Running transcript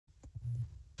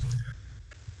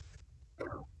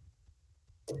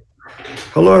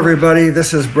Hello, everybody.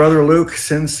 This is Brother Luke,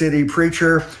 Sin City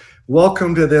Preacher.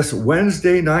 Welcome to this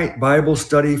Wednesday night Bible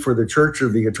study for the Church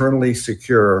of the Eternally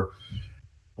Secure.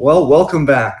 Well, welcome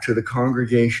back to the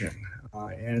congregation.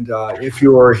 If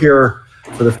you are here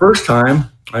for the first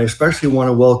time, I especially want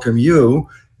to welcome you.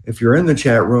 If you're in the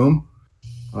chat room,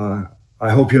 I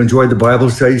hope you enjoyed the Bible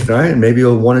study tonight, and maybe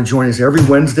you'll want to join us every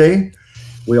Wednesday.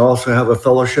 We also have a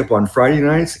fellowship on Friday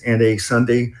nights and a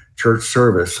Sunday church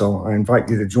service. So I invite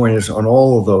you to join us on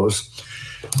all of those.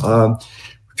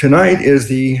 Tonight is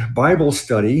the Bible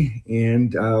study,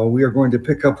 and we are going to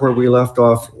pick up where we left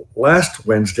off last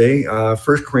Wednesday, 1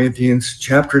 Corinthians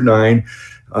chapter 9,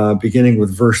 beginning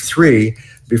with verse 3.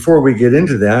 Before we get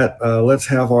into that, let's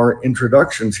have our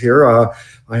introductions here.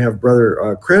 I have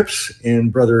Brother Cripps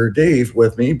and Brother Dave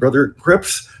with me. Brother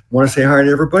Cripps, want to say hi to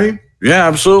everybody? Yeah,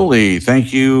 absolutely.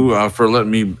 Thank you for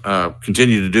letting me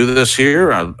continue to do this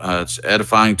here. It's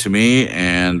edifying to me,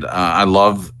 and I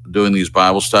love doing these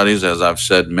Bible studies, as I've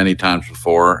said many times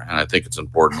before, and I think it's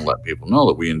important to let people know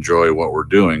that we enjoy what we're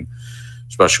doing,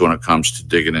 especially when it comes to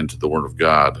digging into the Word of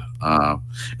God.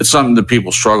 It's something that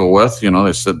people struggle with. You know,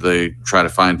 they said they try to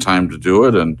find time to do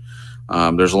it, and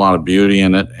there's a lot of beauty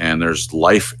in it, and there's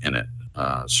life in it.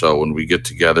 So when we get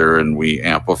together and we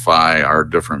amplify our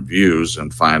different views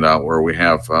and find out where we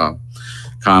have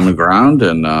common ground,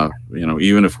 and you know,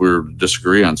 even if we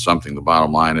disagree on something, the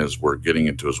bottom line is we're getting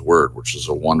into His Word, which is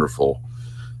a wonderful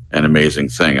and amazing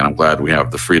thing, and I'm glad we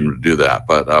have the freedom to do that.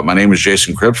 But my name is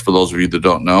Jason Cripps, for those of you that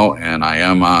don't know, and I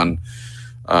am on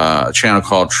a channel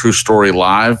called True Story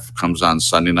Live. Comes on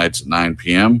Sunday nights at 9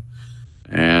 p.m.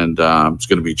 And it's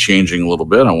going to be changing a little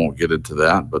bit. I won't get into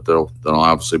that, but there'll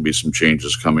obviously be some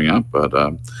changes coming up. But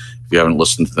if you haven't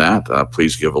listened to that,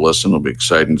 please give a listen. It'll be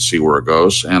exciting to see where it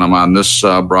goes. And I'm on this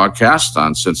broadcast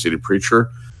on Sin City Preacher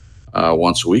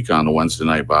once a week on the Wednesday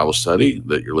night Bible study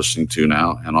that you're listening to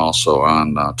now, and also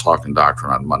on Talking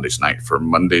Doctrine on Mondays night for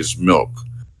Monday's Milk.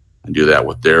 I do that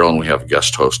with Daryl, and we have a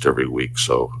guest host every week.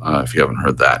 So if you haven't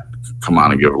heard that, come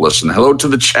on and give it a listen. Hello to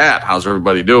the chat. How's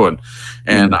everybody doing?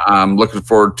 And I'm looking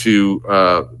forward to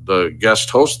the guest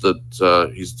host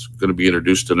that he's going to be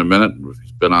introduced in a minute.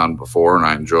 He's been on before, and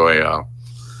I enjoy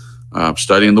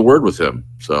studying the Word with him.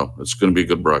 So it's going to be a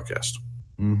good broadcast.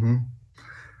 Mm-hmm.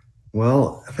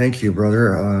 Well, thank you,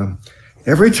 brother.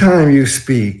 Every time you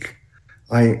speak,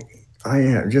 I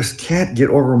just can't get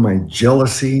over my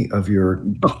jealousy of your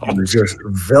just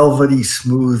velvety,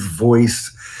 smooth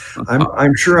voice.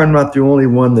 I'm sure I'm not the only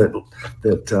one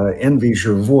that envies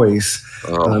your voice.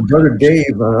 Brother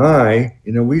Dave and I,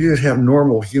 you know, we just have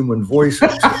normal human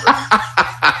voices.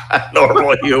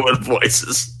 Normal human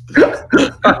voices.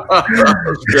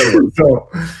 So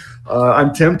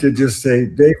I'm tempted to just say,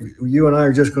 Dave, you and I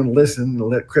are just going to listen and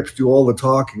let Cripps do all the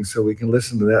talking so we can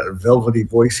listen to that velvety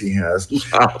voice he has.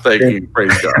 Oh, thank you.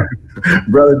 Praise God.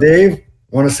 Brother Dave,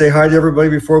 want to say hi to everybody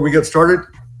before we get started?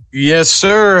 Yes,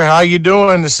 sir. How you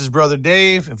doing? This is Brother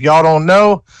Dave. If y'all don't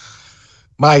know,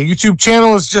 my YouTube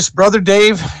channel is just Brother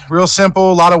Dave. Real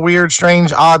simple. A lot of weird,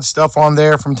 strange, odd stuff on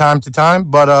there from time to time.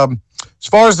 But as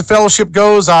far as the fellowship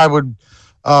goes, I would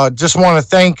just want to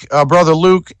thank Brother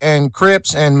Luke and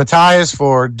Cripps and Matthias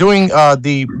for doing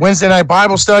the Wednesday night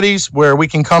Bible studies where we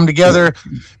can come together,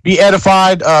 be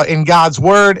edified in God's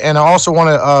Word. And I also want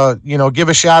to, give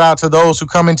a shout out to those who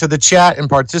come into the chat and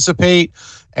participate.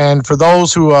 And for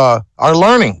those who are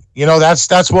learning,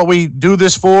 that's what we do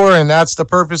this for. And that's the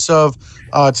purpose of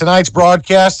tonight's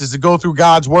broadcast, is to go through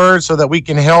God's Word so that we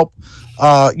can help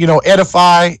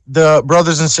edify the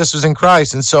brothers and sisters in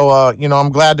Christ. And so, I'm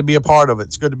glad to be a part of it.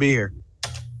 It's good to be here.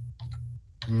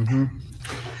 Mm-hmm.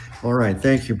 All right.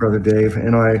 Thank you, Brother Dave.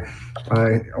 And I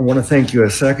want to thank you a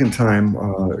second time,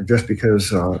 just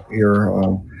because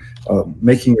you're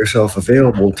making yourself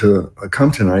available to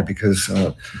come tonight, because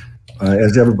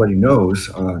as everybody knows,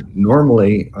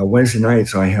 normally Wednesday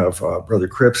nights I have Brother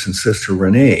Cripps and Sister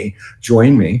Renee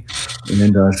join me.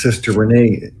 And Sister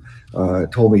Renee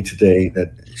told me today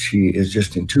that she is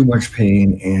just in too much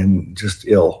pain and just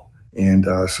ill. And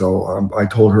so I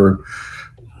told her,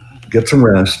 get some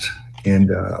rest,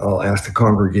 and I'll ask the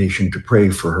congregation to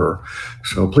pray for her.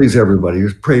 So please, everybody,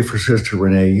 just pray for Sister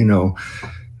Renee. You know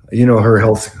her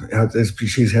health,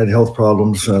 she's had health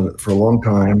problems for a long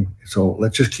time. So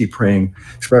let's just keep praying,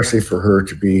 especially for her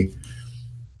to be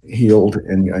healed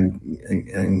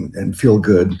and feel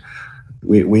good.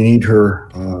 We need her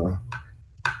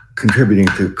contributing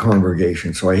to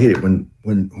congregation. So I hate it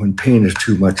when pain is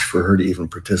too much for her to even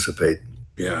participate.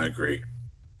 Yeah, I agree.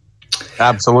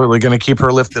 Absolutely. Going to keep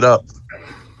her lifted up.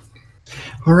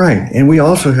 All right, and we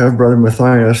also have Brother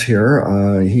Matthias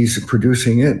here. He's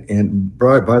producing it. And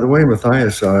by the way,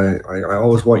 Matthias, I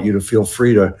always want you to feel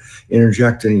free to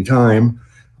interject anytime.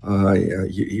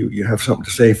 You have something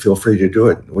to say, feel free to do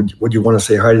it. Would you want to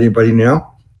say hi to anybody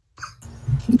now?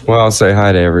 Well, I'll say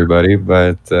hi to everybody,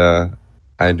 but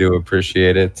I do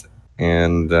appreciate it.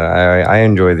 And I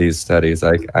enjoy these studies.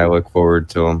 I look forward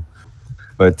to them.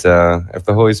 But if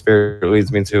the Holy Spirit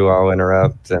leads me to, I'll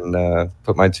interrupt and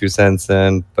put my 2 cents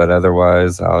in. But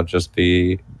otherwise, I'll just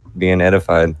be being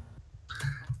edified.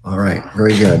 All right,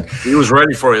 very good. He was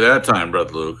ready for you that time,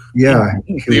 Brother Luke. Yeah.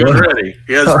 He was ready.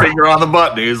 He has his finger on the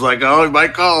button. He was like, oh, he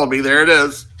might call me. There it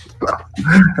is.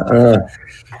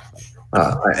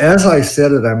 As I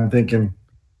said it, I'm thinking,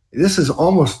 this is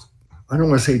almost, I don't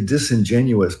want to say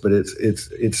disingenuous, but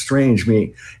it's strange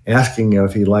me asking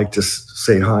if he'd like to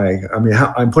say hi. I mean,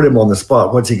 I put him on the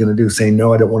spot. What's he going to do? Say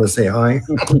no, I don't want to say hi?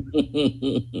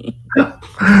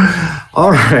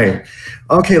 All right.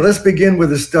 Okay, let's begin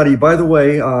with the study. By the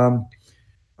way,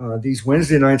 these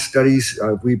Wednesday night studies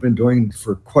we've been doing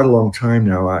for quite a long time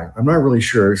now. I'm not really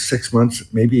sure, 6 months,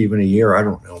 maybe even a year, I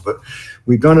don't know. But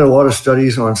we've done a lot of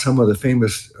studies on some of the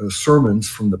famous sermons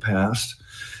from the past.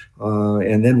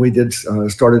 And then we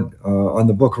started on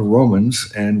the book of Romans,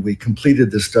 and we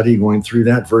completed the study going through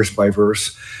that verse by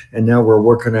verse. And now we're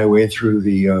working our way through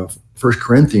the 1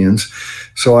 Corinthians.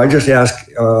 So I just ask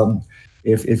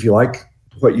if you like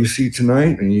what you see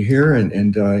tonight and you hear,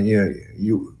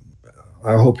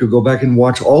 I hope you'll go back and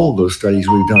watch all of those studies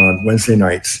we've done on Wednesday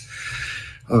nights,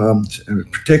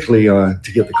 particularly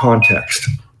to get the context.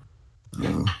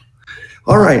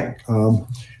 All right.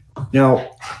 Now,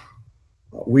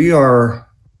 we are,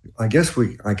 I guess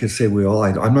I could say we all,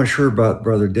 I'm not sure about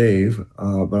Brother Dave,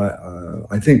 but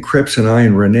I think Cripps and I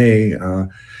and Renee,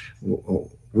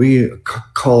 we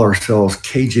call ourselves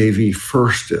KJV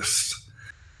firstists.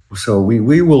 So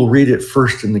we will read it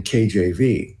first in the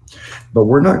KJV, but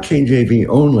we're not KJV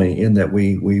only in that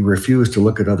we refuse to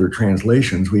look at other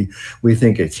translations. We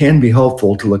think it can be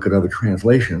helpful to look at other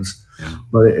translations,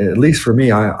 but at least for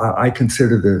me, I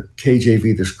consider the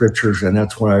KJV the scriptures, and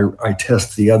that's why I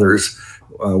test the others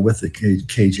with the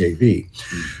KJV.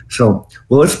 So,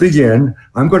 well, let's begin.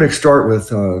 I'm going to start with,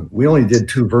 we only did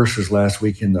 2 verses last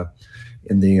week at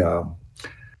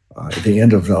the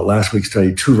end of last week's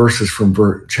study, 2 verses from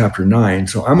chapter 9.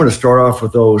 So I'm going to start off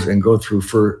with those and go through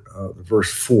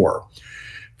verse 4.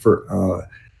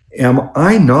 Am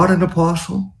I not an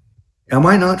apostle? Am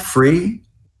I not free?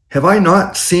 Have I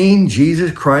not seen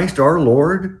Jesus Christ our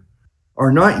Lord?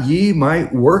 Are not ye my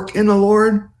work in the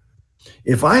Lord?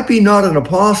 If I be not an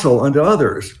apostle unto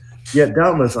others, yet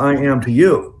doubtless I am to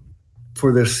you.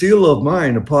 For the seal of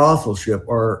mine apostleship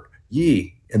are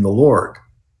ye in the Lord.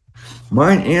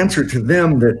 Mine answer to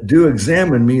them that do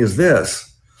examine me is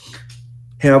this: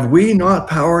 have we not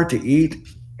power to eat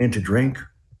and to drink?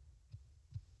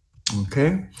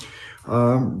 Okay.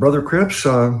 Brother Cripps,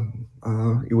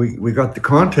 we got the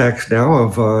context now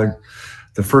of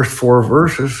the first 4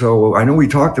 verses. So I know we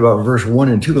talked about verse 1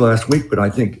 and 2 last week, but I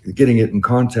think getting it in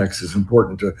context is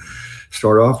important to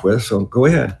start off with. So go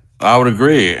ahead. I would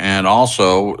agree. And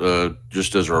also,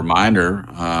 just as a reminder,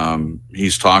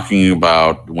 he's talking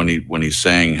about when he's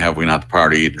saying, have we not the power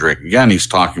to eat and drink? Again, he's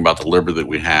talking about the liberty that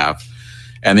we have.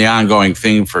 And the ongoing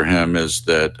theme for him is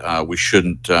that we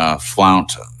shouldn't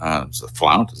flaunt.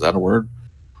 Flaunt? Is that a word?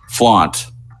 Flaunt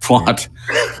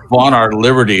our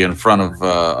liberty in front of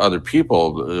other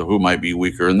people who might be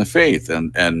weaker in the faith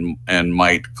and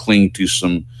might cling to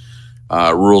some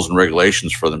rules and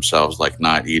regulations for themselves, like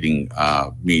not eating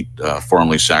meat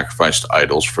formerly sacrificed to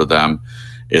idols. For them,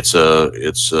 it's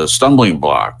a stumbling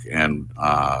block, and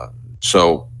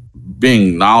so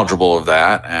being knowledgeable of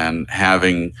that and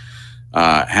having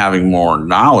more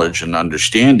knowledge and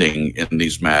understanding in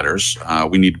these matters,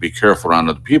 we need to be careful around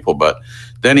other people. But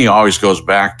then he always goes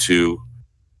back to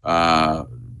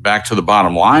the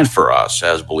bottom line for us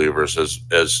as believers, as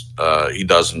he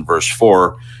does in verse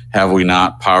 4. Have we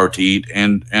not power to eat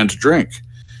and to drink?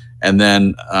 And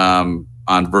then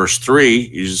on verse 3,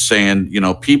 he's saying,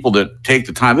 people that take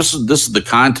the time. This is the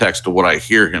context of what I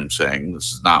hear him saying.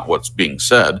 This is not what's being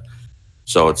said.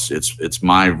 So it's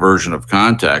my version of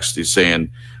context. He's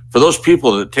saying, for those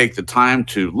people that take the time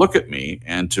to look at me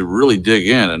and to really dig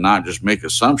in and not just make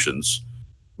assumptions,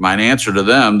 mine answer to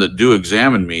them that do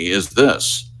examine me is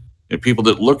this: people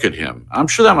that look at him. I'm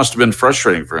sure that must have been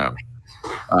frustrating for him.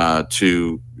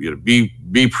 To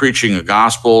be preaching a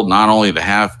gospel, not only to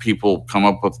have people come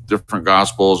up with different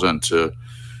gospels and to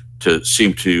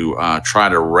seem to try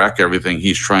to wreck everything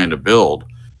he's trying to build,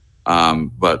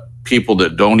 but people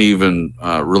that don't even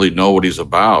really know what he's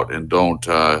about and don't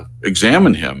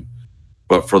examine him.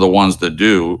 But for the ones that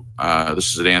do,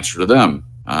 this is an answer to them,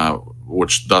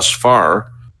 which thus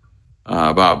far,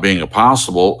 about being an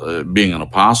apostle,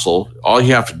 all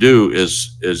you have to do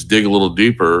is dig a little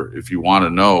deeper if you want to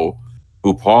know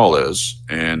who Paul is,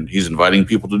 and he's inviting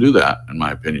people to do that, in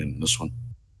my opinion, this one.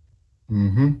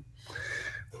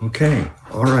 Mm-hmm. Okay.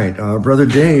 All right. Brother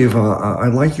Dave,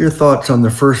 I'd like your thoughts on the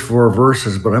first 4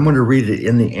 verses, but I'm going to read it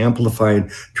in the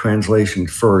Amplified translation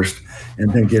first,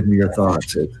 and then give me your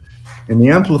thoughts. In the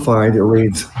Amplified, it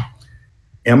reads,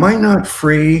 "Am I not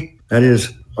free, that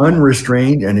is,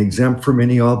 unrestrained and exempt from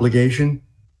any obligation?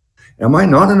 Am I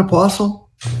not an apostle?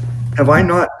 Have I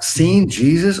not seen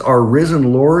Jesus, our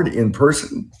risen Lord, in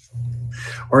person?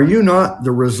 Are you not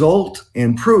the result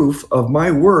and proof of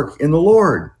my work in the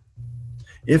Lord?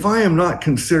 If I am not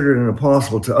considered an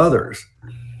apostle to others,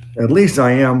 at least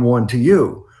I am one to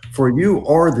you, for you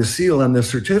are the seal and the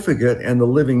certificate and the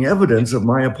living evidence of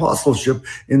my apostleship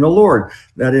in the Lord,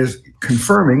 that is,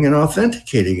 confirming and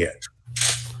authenticating it.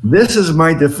 This is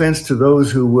my defense to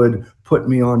those who would put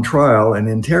me on trial and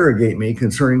interrogate me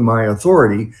concerning my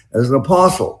authority as an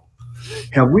apostle.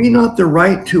 Have we not the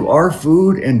right to our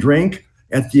food and drink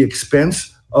at the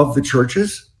expense of the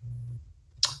churches?"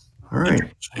 All right.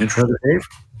 Brother Dave?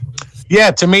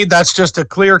 Yeah, to me, that's just a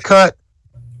clear-cut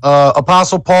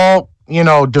Apostle Paul,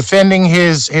 defending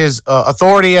his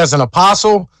authority as an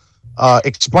apostle,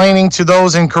 explaining to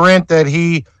those in Corinth that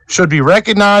he should be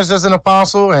recognized as an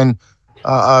apostle, and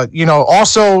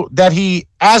also that he,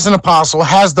 as an apostle,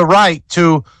 has the right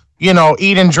to,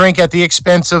 eat and drink at the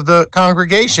expense of the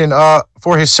congregation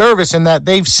for his service, and that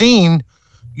they've seen,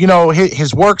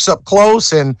 his works up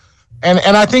close. And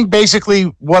I think basically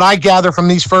what I gather from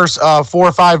these first 4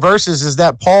 or 5 verses is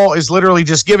that Paul is literally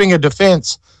just giving a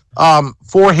defense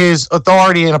for his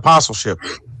authority and apostleship.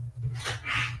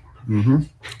 Mm-hmm.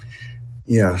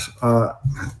 Yes.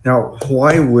 Now,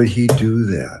 why would he do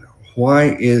that?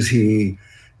 Why is he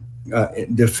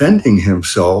defending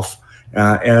himself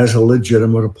as a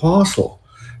legitimate apostle?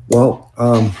 Well,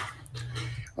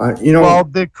 well,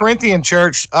 the Corinthian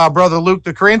church, Brother Luke,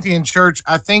 the Corinthian church,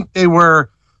 I think they were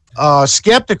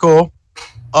skeptical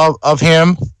of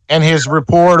him and his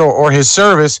report or his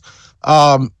service.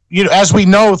 As we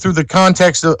know through the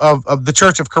context of the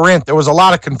Church of Corinth, there was a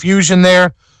lot of confusion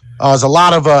there. There's a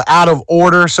lot of out of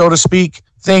order, so to speak,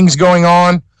 things going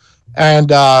on.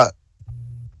 And,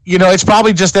 it's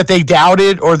probably just that they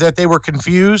doubted or that they were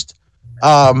confused,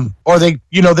 or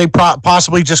they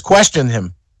possibly just questioned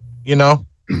him,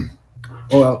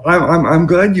 Well, I'm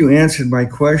glad you answered my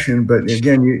question, but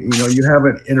again, you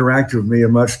haven't interacted with me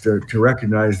much to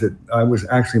recognize that I was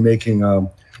actually making a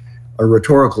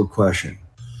rhetorical question.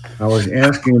 I was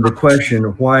asking the question,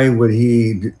 why would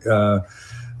he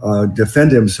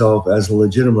defend himself as a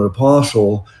legitimate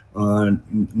apostle,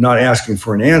 not asking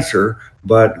for an answer,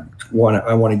 but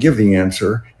I want to give the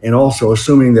answer, and also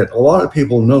assuming that a lot of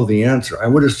people know the answer. I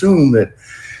would assume that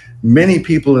many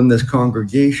people in this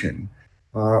congregation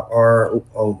are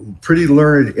pretty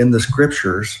learned in the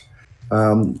scriptures.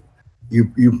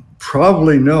 You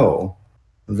probably know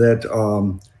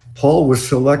that Paul was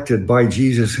selected by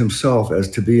Jesus himself as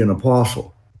to be an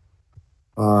apostle,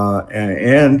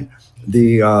 and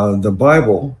the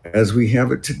Bible as we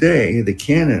have it today, the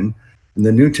canon in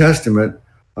the New Testament,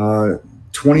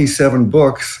 27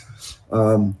 books,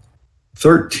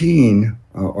 13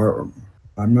 or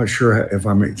I'm not sure if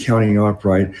I'm counting up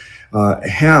right,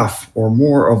 half or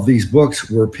more of these books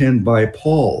were penned by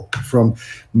Paul.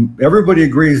 Everybody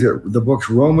agrees that the books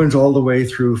Romans all the way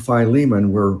through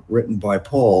Philemon were written by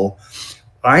Paul.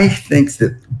 I think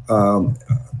that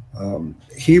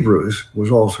Hebrews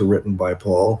was also written by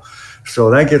Paul. So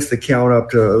that gets the count up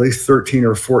to at least 13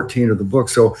 or 14 of the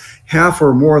books. So half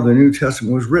or more of the New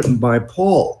Testament was written by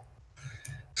Paul.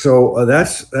 So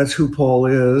that's who Paul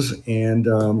is, and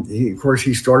of course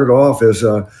he started off as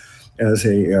a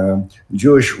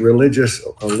Jewish religious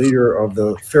leader of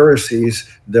the Pharisees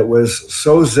that was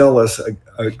so zealous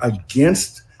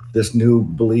against this new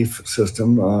belief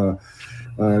system,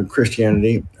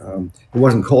 Christianity. It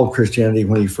wasn't called Christianity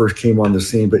when he first came on the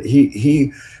scene, but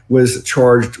he was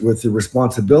charged with the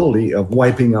responsibility of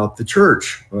wiping out the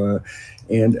church,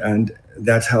 and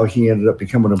that's how he ended up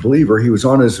becoming a believer. He was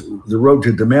on the road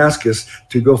to Damascus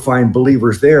to go find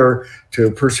believers there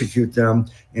to persecute them,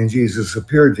 and Jesus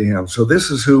appeared to him. So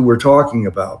this is who we're talking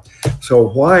about. So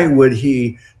why would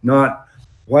he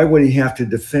have to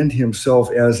defend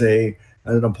himself as an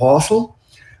apostle?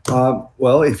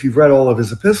 Well, if you've read all of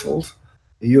his epistles,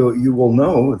 you will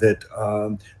know that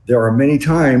there are many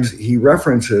times he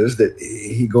references that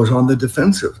he goes on the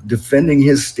defensive, defending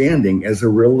his standing as a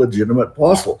real legitimate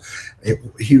apostle.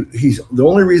 He's the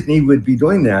only reason he would be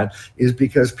doing that is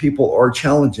because people are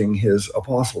challenging his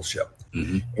apostleship.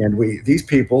 Mm-hmm. And these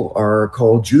people are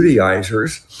called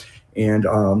Judaizers. And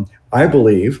I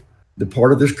believe the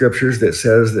part of the scriptures that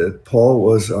says that Paul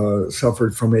was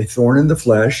suffered from a thorn in the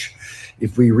flesh,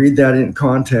 if we read that in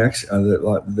context,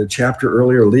 the chapter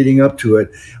earlier leading up to it,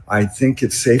 I think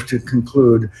it's safe to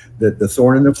conclude that the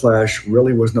thorn in the flesh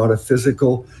really was not a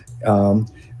physical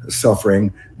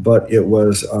suffering, but it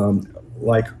was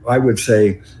like I would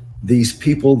say, these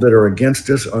people that are against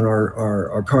us on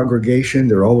our congregation,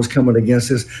 they're always coming against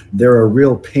us. They're a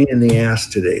real pain in the ass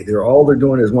today. All they're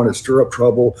doing is want to stir up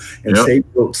trouble and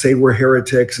say we're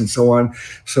heretics and so on.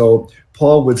 So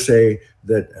Paul would say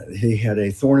that he had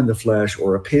a thorn in the flesh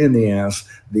or a pain in the ass.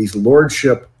 These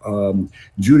lordship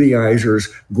Judaizers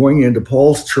going into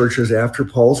Paul's churches after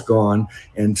Paul's gone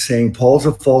and saying Paul's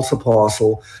a false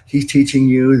apostle. He's teaching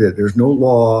you that there's no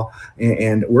law,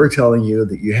 and we're telling you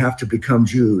that you have to become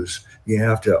Jews. You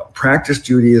have to practice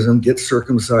Judaism, get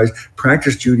circumcised,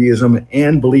 practice Judaism,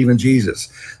 and believe in Jesus.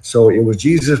 So it was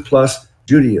Jesus plus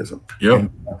Judaism.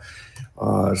 Yep.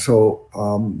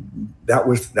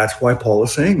 That's why Paul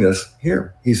is saying this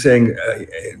here. He's saying,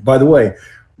 by the way,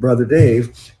 Brother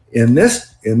Dave, in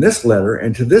this letter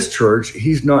and to this church,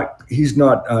 he's not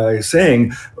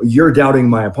saying you're doubting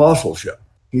my apostleship.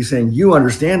 He's saying you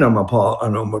understand I'm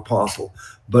an apostle,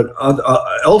 but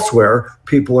elsewhere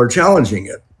people are challenging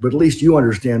it. But at least you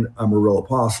understand I'm a real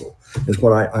apostle, is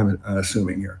what I'm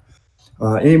assuming here.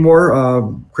 Any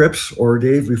more, Cripps or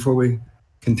Dave, before we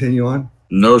continue on?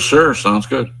 No, sir. Sounds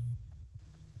good.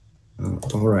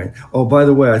 All right. Oh, by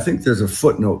the way, I think there's a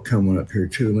footnote coming up here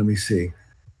too. Let me see.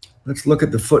 Let's look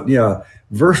at the foot. Yeah,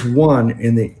 verse 1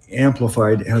 in the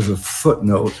Amplified has a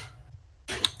footnote,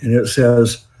 and it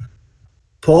says,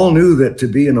 Paul knew that to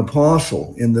be an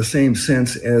apostle in the same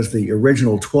sense as the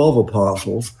original 12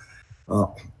 apostles,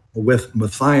 with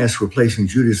Matthias replacing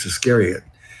Judas Iscariot,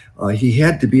 he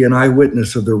had to be an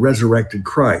eyewitness of the resurrected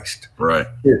Christ. Right.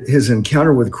 His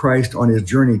encounter with Christ on his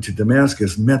journey to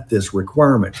Damascus met this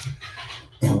requirement.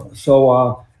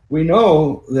 So we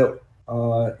know that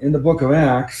in the book of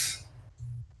Acts,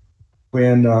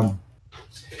 when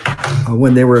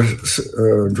they were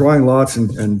drawing lots,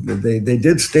 and they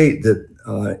did state that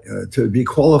to be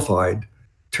qualified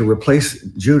to replace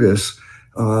Judas,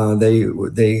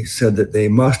 they said that they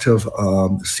must have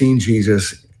seen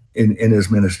Jesus in his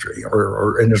ministry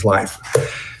or in his life,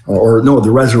 or no,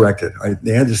 the resurrected.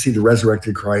 They had to see the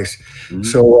resurrected Christ. Mm-hmm.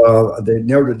 So they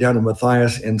narrowed it down to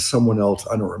Matthias and someone else.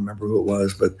 I don't remember who it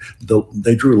was, but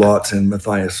they drew lots and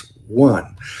Matthias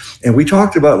won. And we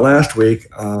talked about last week,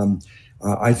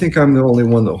 I think I'm the only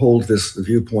one that holds this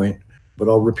viewpoint, but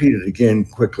I'll repeat it again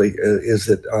quickly, is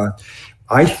that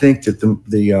I think that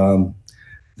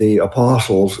the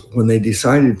apostles, when they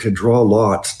decided to draw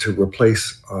lots to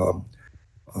replace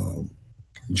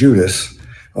Judas,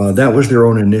 that was their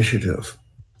own initiative.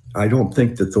 I don't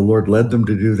think that the Lord led them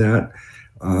to do that.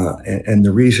 And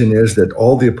the reason is that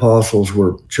all the apostles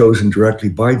were chosen directly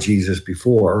by Jesus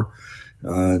before.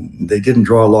 They didn't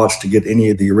draw lots to get any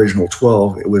of the original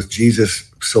 12. It was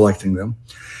Jesus selecting them.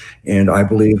 And I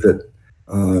believe that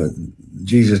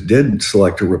Jesus did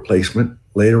select a replacement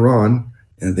later on,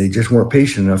 and they just weren't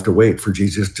patient enough to wait for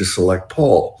Jesus to select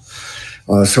Paul.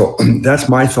 So that's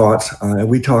my thoughts.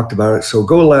 We talked about it. So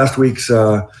go to last week's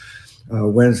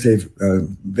Wednesday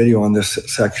video on this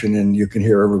section, and you can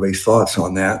hear everybody's thoughts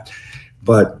on that.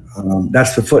 But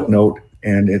that's the footnote,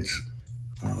 and it's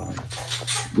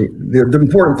the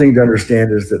important thing to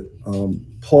understand is that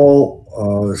Paul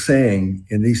saying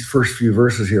in these first few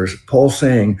verses here, Paul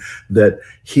saying that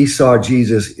he saw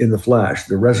Jesus in the flesh,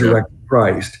 the resurrected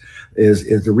Christ,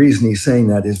 is the reason he's saying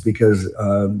that is because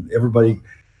everybody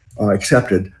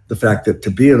accepted the fact that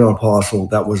to be an apostle,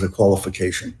 that was a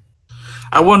qualification.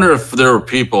 I wonder if there were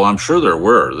people, I'm sure there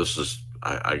were, this is,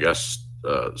 I guess,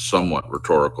 somewhat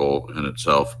rhetorical in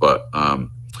itself, but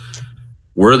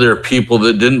were there people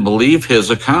that didn't believe his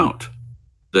account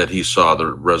that he saw the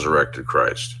resurrected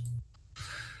Christ?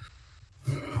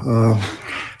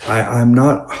 I'm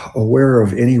not aware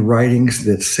of any writings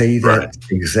that say that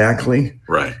exactly.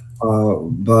 Right.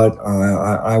 But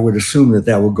I would assume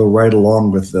that would go right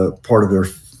along with the part of their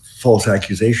false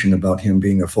accusation about him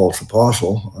being a false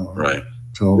apostle. Right.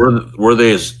 So were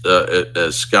they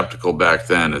as skeptical back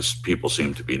then as people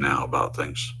seem to be now about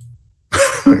things?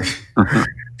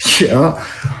 Yeah.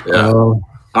 I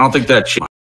don't think that changed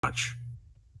much.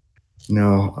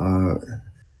 No.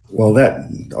 Well, that,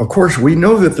 of course, we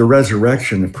know that the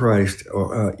resurrection of Christ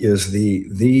is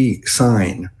the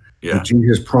sign that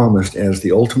Jesus promised as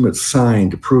the ultimate sign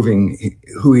to proving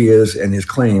who he is and his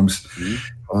claims.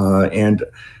 And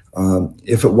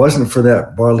if it wasn't for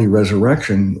that bodily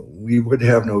resurrection, we would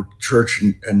have no church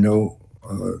and no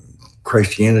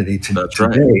Christianity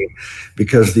today,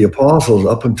 because the apostles,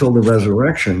 up until the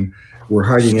resurrection, were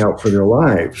hiding out for their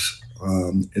lives.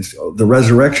 The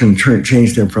resurrection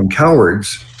changed them from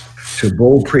cowards to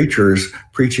bold preachers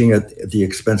preaching at the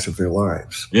expense of their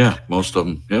lives. Yeah, most of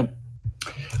them. Yep.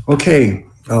 Okay,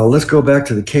 let's go back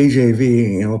to the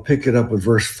KJV, and we'll pick it up with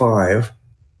verse 5.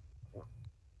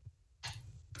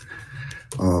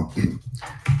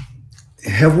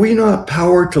 Have we not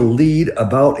power to lead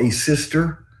about a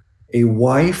sister, a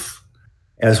wife,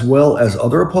 as well as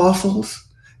other apostles,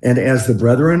 and as the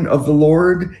brethren of the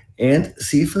Lord and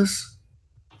Cephas?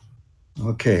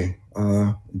 Okay,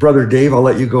 Brother Dave, I'll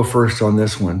let you go first on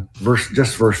this one.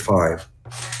 Just verse 5.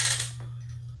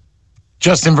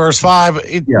 Just in verse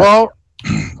 5. Well,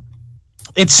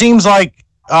 it seems like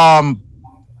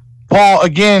Paul,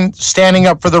 again, standing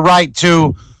up for the right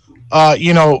to,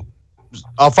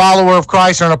 a follower of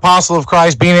Christ or an apostle of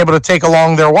Christ being able to take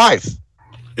along their wife.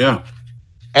 Yeah.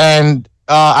 And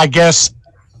I guess,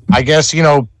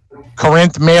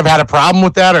 Corinth may have had a problem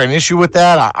with that or an issue with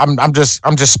that. I'm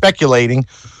just speculating,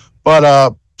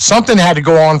 but something had to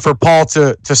go on for Paul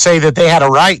to say that they had a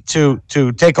right to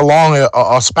take along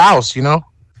a spouse,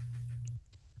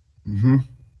 Mm-hmm.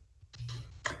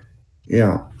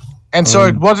 Yeah. And so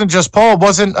it wasn't just Paul. It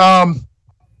wasn't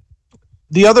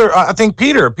the other. I think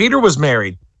Peter was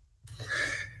married.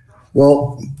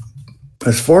 Well,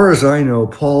 as far as I know,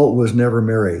 Paul was never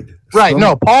married. Right.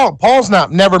 No, Paul's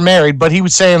never married, but he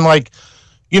was saying like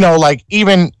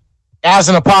even as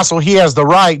an apostle, he has the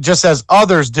right, just as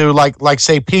others do, like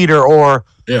say Peter or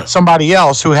somebody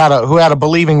else who had a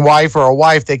believing wife or a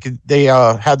wife, they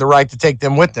had the right to take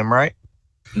them with them, right?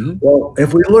 Mm-hmm. Well,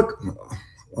 if we look,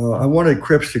 I wanted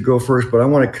Cripps to go first, but I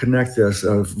want to connect this.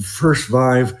 Verse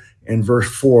 5 and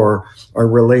verse 4 are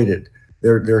related.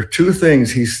 There are two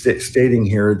things he's stating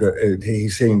here that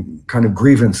he's saying kind of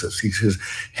grievances. He says,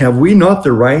 have we not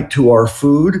the right to our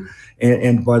food?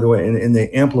 And by the way, in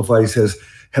the Amplified, he says,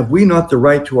 have we not the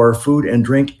right to our food and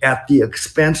drink at the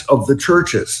expense of the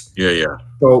churches? Yeah.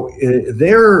 So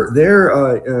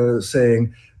they're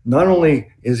saying, not only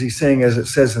is he saying, as it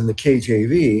says in the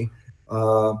KJV,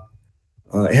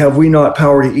 have we not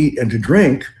power to eat and to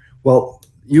drink? Well,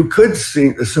 you could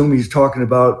assume he's talking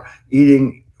about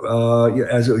eating,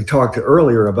 as we talked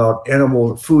earlier, about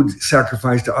animal food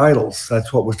sacrificed to idols.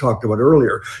 That's what was talked about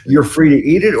earlier. You're free to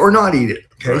eat it or not eat it.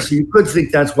 Okay, right. So you could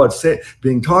think that's what's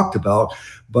being talked about.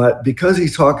 But because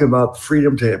he's talking about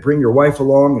freedom to bring your wife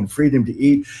along and freedom to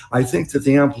eat, I think that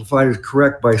the Amplified is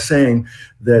correct by saying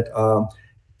that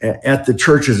at the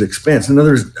church's expense. In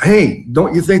other words, hey,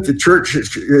 don't you think the church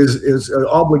is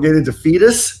obligated to feed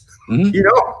us? Mm-hmm.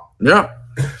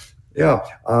 Yeah.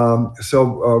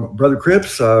 So, Brother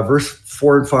Cripps, verse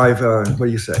 4 and 5, what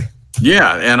do you say?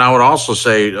 Yeah, and I would also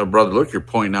say, Brother Luke, you're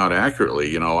pointing out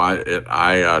accurately.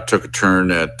 I took a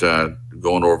turn at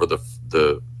going over the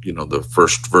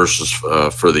first verses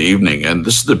for the evening, and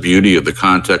this is the beauty of the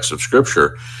context of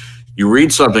Scripture. You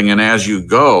read something, and as you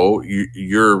go,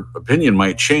 your opinion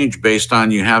might change based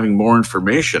on you having more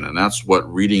information, and that's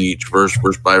what reading each verse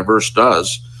by verse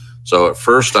does. So at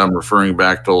first, I'm referring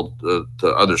back to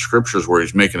other scriptures where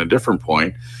he's making a different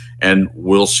point, and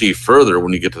we'll see further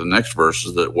when you get to the next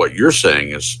verses that what you're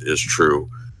saying is true,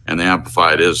 and the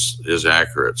Amplified is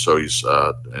accurate. So he's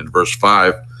in verse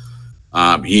 5.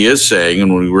 He is saying,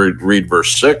 and when we read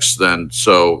verse 6, then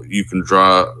so you can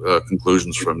draw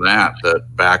conclusions from that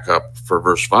back up for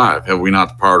verse 5. Have we not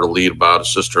the power to lead about a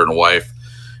sister and a wife,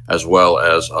 as well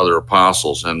as other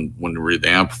apostles? And when you read the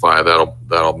Amplified,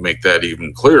 that'll make that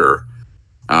even clearer,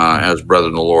 as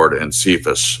brethren in the Lord and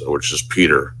Cephas, which is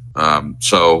Peter.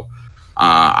 So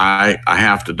I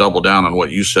have to double down on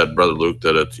what you said, Brother Luke,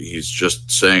 that he's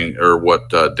just saying, or what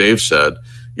Dave said.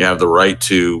 You have the right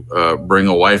to bring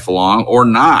a wife along or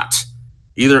not.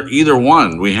 Either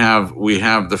one. We have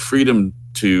the freedom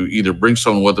to either bring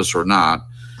someone with us or not.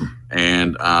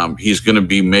 And he's going to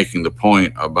be making the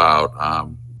point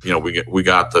about we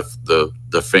got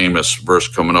the famous verse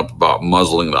coming up about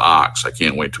muzzling the ox. I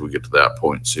can't wait till we get to that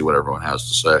point and see what everyone has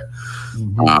to say.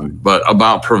 Mm-hmm. But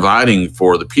about providing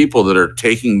for the people that are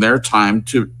taking their time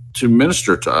to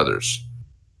minister to others.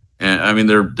 And I mean,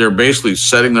 they're basically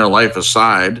setting their life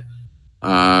aside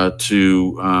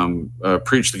to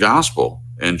preach the gospel.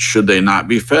 And should they not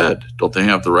be fed? Don't they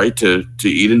have the right to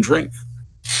eat and drink?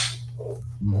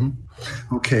 Mm-hmm.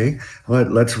 Okay,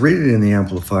 let's read it in the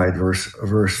Amplified,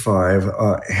 verse 5.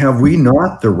 Have we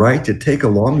not the right to take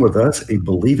along with us a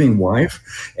believing wife,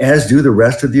 as do the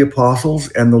rest of the apostles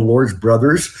and the Lord's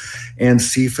brothers, and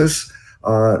Cephas,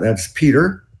 that's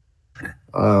Peter.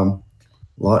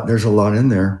 There's a lot in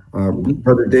there.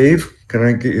 Brother Dave, can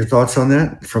I get your thoughts on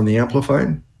that from the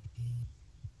Amplified?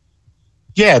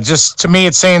 Yeah, just to me,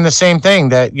 it's saying the same thing,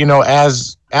 that,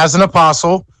 as an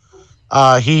apostle,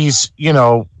 he's,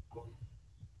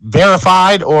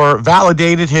 verified or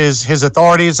validated his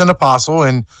authority as an apostle,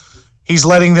 and he's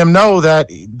letting them know that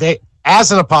they,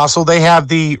 as an apostle, they have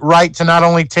the right to not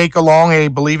only take along a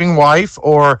believing wife,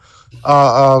 or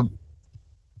one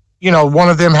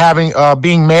of them having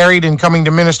being married and coming to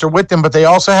minister with them, but they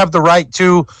also have the right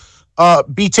to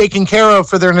be taken care of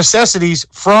for their necessities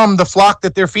from the flock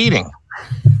that they're feeding.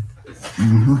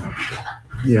 Mm-hmm.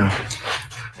 Yeah.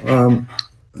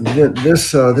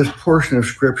 This portion of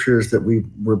scriptures that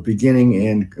we're beginning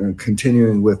and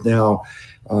continuing with now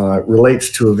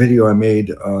relates to a video I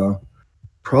made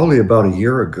probably about a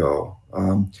year ago.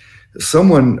 Some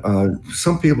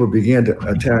people began to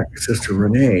attack Sister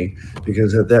Renee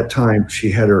because at that time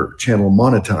she had her channel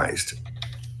monetized,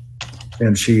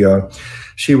 and she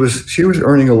was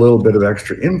earning a little bit of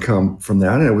extra income from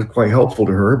that, and it was quite helpful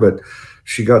to her. But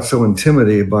she got so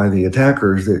intimidated by the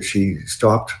attackers that she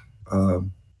stopped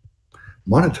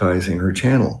monetizing her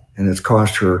channel, and it's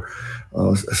cost her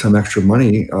some extra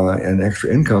money and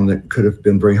extra income that could have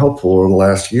been very helpful over the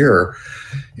last year.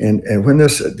 And when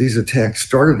these attacks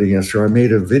started against her, I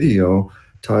made a video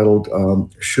titled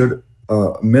 "Should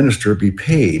a Minister Be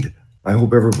Paid?" I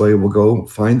hope everybody will go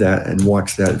find that and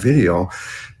watch that video.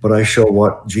 But I show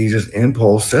what Jesus and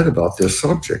Paul said about this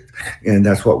subject, and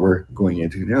that's what we're going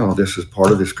into now. This is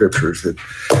part of the scriptures that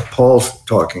Paul's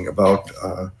talking about.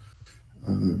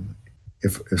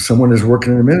 If someone is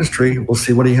working in a ministry, we'll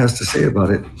see what he has to say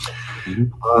about it.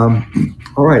 Mm-hmm.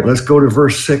 All right, let's go to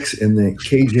verse 6 in the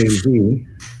KJV,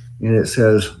 and it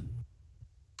says,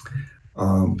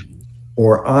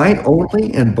 or I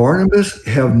only and Barnabas,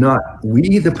 have not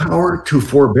we the power to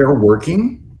forbear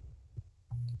working?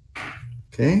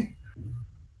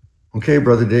 Okay,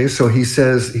 Brother Dave. So he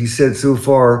said so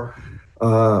far,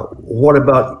 what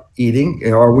about eating?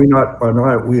 Are we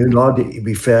allowed to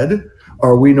be fed?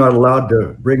 Are we not allowed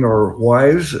to bring our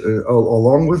wives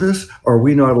along with us? Are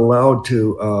we not allowed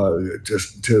to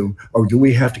or do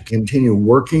we have to continue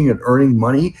working and earning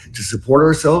money to support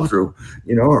ourselves? Or,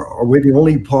 are we the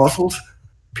only apostles?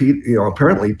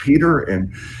 Apparently Peter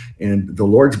and the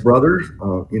Lord's brothers.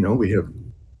 We have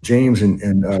James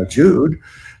and Jude.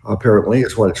 Apparently,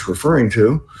 is what it's referring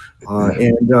to,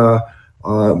 and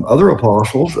other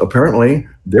apostles. Apparently,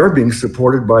 they're being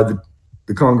supported by the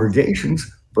congregations.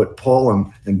 But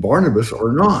Paul and Barnabas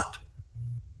are not.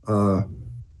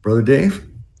 Brother Dave?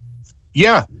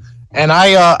 Yeah, and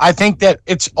I think that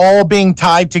it's all being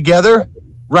tied together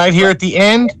right here at the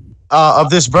end of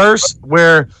this verse,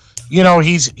 where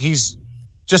he's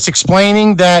just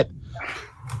explaining that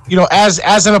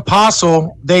as an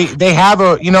apostle they have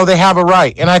a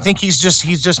right, and I think he's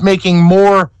just making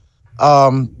more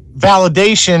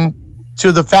validation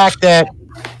to the fact that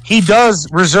he does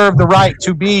reserve the right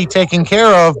to be taken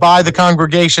care of by the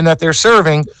congregation that they're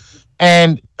serving.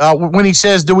 And when he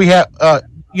says, do we have,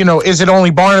 is it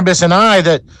only Barnabas and I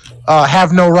that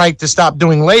have no right to stop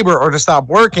doing labor or to stop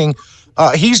working?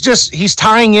 He's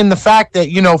tying in the fact that,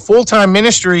 full-time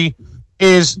ministry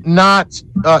is not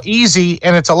easy,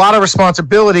 and it's a lot of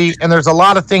responsibility, and there's a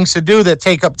lot of things to do that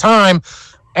take up time.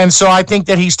 And so I think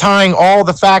that he's tying all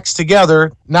the facts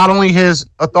together, not only his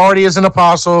authority as an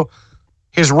apostle,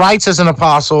 his rights as an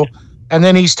apostle, and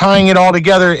then he's tying it all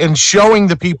together and showing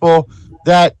the people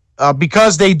that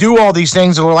because they do all these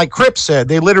things, or like Cripps said,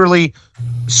 they literally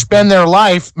spend their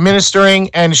life ministering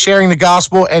and sharing the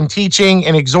gospel and teaching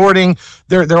and exhorting.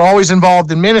 They're always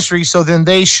involved in ministry, so then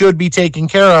they should be taken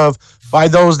care of by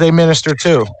those they minister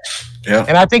to. Yeah.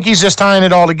 And I think he's just tying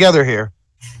it all together here.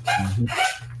 Mm-hmm.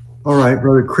 All right,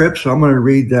 Brother Cripps, I'm going to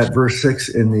read that verse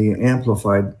 6 in the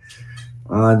Amplified.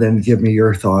 Then give me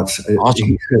your thoughts. Awesome.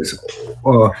 He says,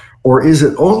 or is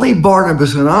it only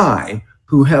Barnabas and I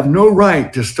who have no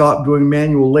right to stop doing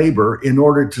manual labor in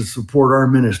order to support our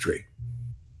ministry?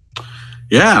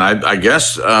 Yeah, I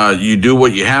guess you do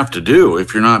what you have to do.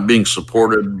 If you're not being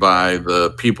supported by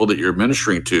the people that you're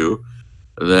ministering to,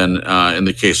 then in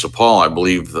the case of Paul, I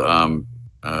believe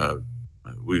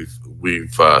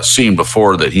we've seen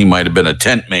before that he might have been a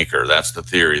tent maker. That's the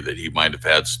theory, that he might have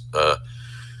had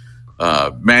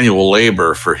manual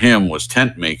labor for him was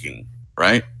tent making,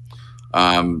 right?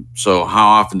 So how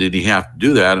often did he have to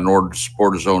do that in order to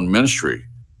support his own ministry?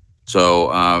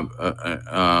 So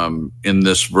in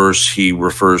this verse, he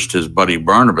refers to his buddy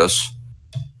Barnabas,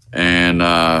 and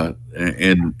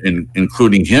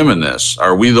including him in this.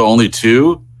 Are we the only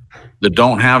two that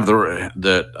don't have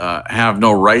have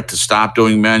no right to stop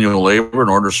doing manual labor in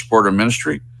order to support a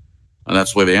ministry? And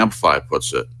that's the way the Amplified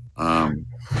puts it.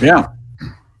 Yeah,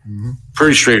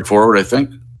 pretty straightforward, I think.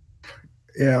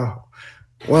 Yeah.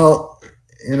 Well,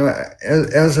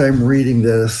 as I'm reading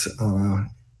this,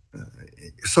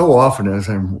 so often as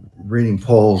I'm reading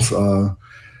Paul's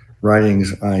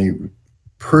writings, I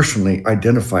personally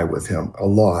identify with him a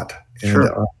lot. And,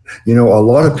 Sure. A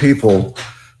lot of people,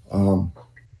 a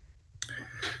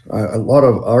lot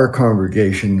of our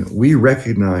congregation, we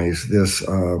recognize this,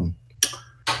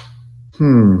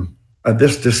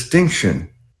 this distinction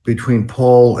between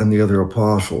Paul and the other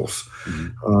apostles.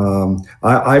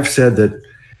 I've said that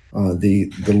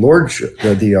the Lordship,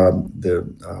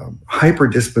 the hyper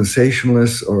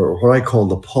dispensationalists, or what I call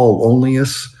the Paul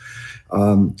onlyists,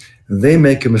 they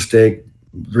make a mistake.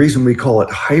 The reason we call it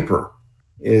hyper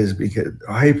is because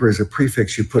hyper is a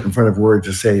prefix you put in front of words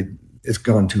to say it's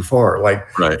gone too far,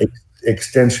 like Right.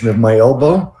 Extension of my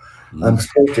elbow. I'm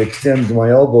supposed to extend my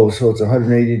elbow so it's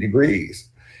 180 degrees.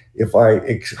 If I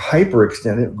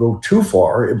hyperextend it, go too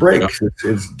far, it breaks. Yeah.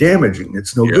 It's damaging.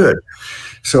 It's no good.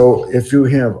 So if you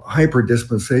have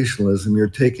hyper-dispensationalism, you're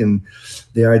taking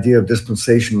the idea of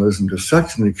dispensationalism to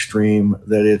such an extreme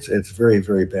that it's very,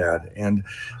 very bad. And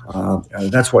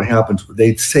that's what happens.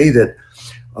 They say that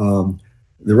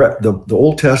the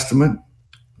Old Testament,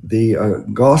 the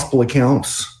gospel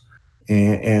accounts,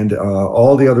 and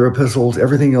all the other epistles,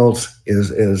 everything else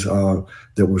is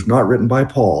that was not written by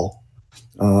Paul,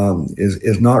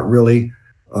 is not really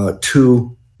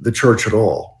to the church at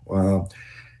all,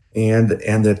 and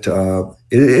that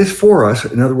it is for us.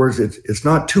 In other words, it's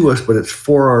not to us, but it's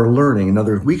for our learning. In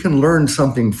other words, we can learn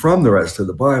something from the rest of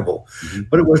the Bible,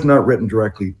 but it was not written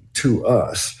directly to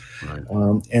us. Right.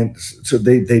 And so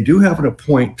they do have a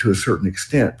point to a certain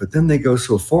extent, but then they go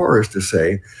so far as to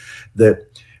say that,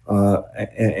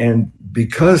 and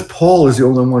because Paul is the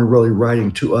only one really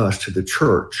writing to us, to the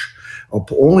church,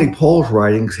 only Paul's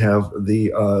writings have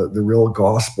the real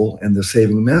gospel and the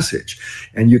saving message,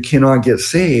 and you cannot get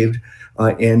saved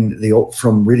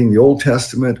from reading the Old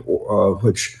Testament,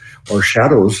 which are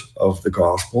shadows of the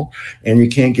gospel, and you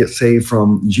can't get saved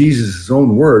from Jesus'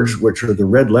 own words, which are the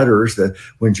red letters that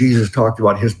when Jesus talked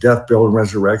about his death, burial, and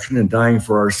resurrection, and dying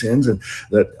for our sins, and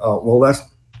that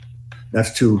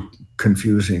that's too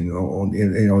confusing.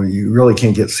 You really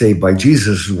can't get saved by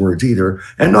Jesus' words either,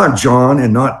 and not John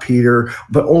and not Peter,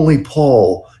 but only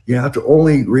Paul. You have to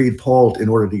only read Paul in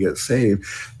order to get saved.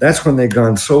 That's when they've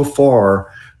gone so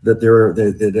far that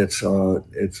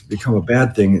it's become a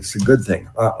bad thing. It's a good thing.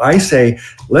 I say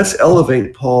let's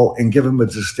elevate Paul and give him a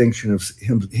distinction of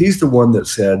him. He's the one that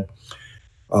said,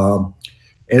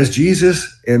 as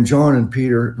Jesus and John and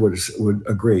Peter would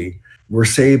agree, we're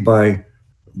saved by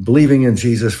believing in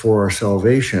Jesus for our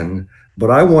salvation.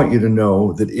 But I want you to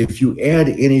know that if you add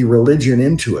any religion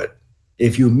into it,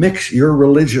 if you mix your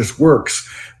religious works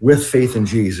with faith in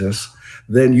Jesus,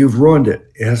 then you've ruined it.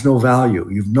 It has no value.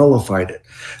 You've nullified it.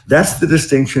 That's the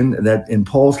distinction that in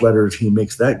Paul's letters, he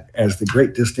makes that as the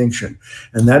great distinction.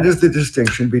 And that is the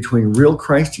distinction between real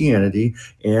Christianity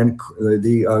and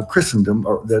the Christendom,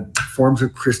 or the forms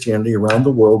of Christianity around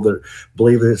the world that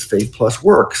believe that it's faith plus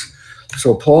works.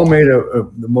 So Paul made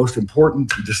the most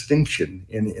important distinction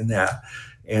in that.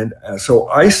 And so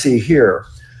I see here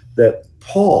that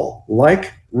Paul,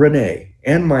 like Renee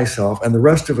and myself and the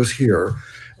rest of us here,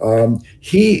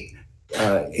 he's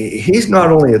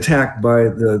not only attacked by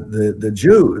the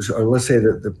Jews, or let's say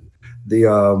the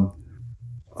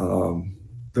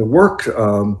work.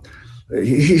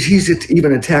 He's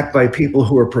even attacked by people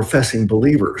who are professing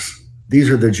believers. These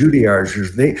are the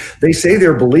Judaizers. They say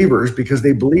they're believers because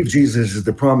they believe Jesus is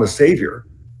the promised Savior,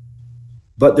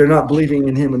 but they're not believing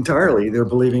in him entirely. They're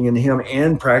believing in him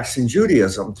and practicing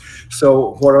Judaism.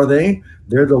 So what are they?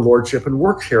 They're the lordship and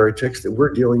works heretics that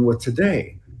we're dealing with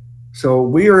today. So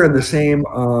we are in the same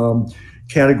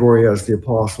category as the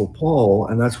Apostle Paul,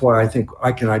 and that's why I think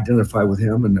I can identify with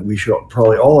him, and we should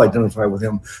probably all identify with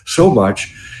him so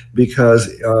much, because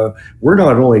we're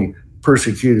not only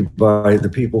persecuted by the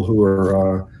people who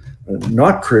are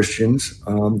not Christians,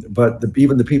 but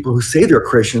even the people who say they're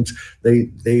Christians,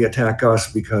 they attack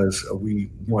us because we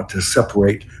want to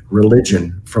separate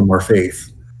religion from our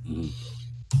faith.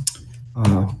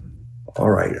 All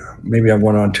right, maybe I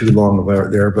went on too long about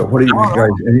it there, but what do you guys?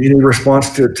 Any response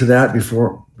to that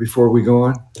before we go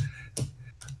on?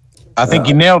 I think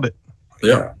you nailed it.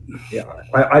 Yeah.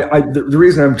 The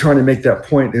reason I'm trying to make that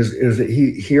point is that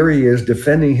he is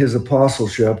defending his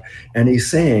apostleship, and he's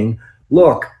saying,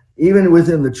 look, even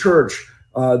within the church,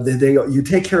 you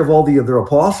take care of all the other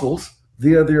apostles.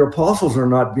 The other apostles are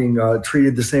not being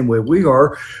treated the same way we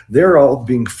are. They're all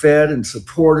being fed and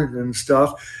supported and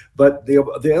stuff. But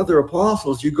the other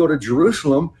apostles, you go to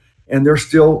Jerusalem, and they're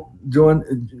still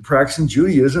practicing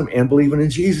Judaism and believing in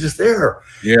Jesus there.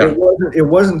 Yeah. It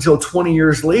wasn't until 20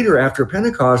 years later, after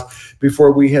Pentecost,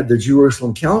 before we had the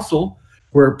Jerusalem Council,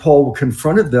 where Paul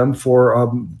confronted them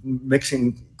for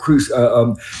mixing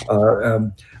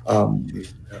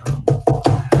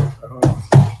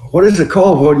what is it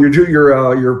called when you do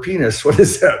your penis? What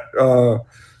is that?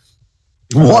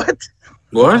 What?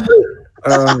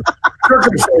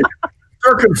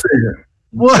 Circumcision.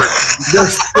 What?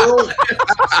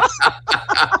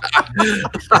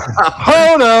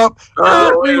 Hold up.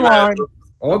 Rewind.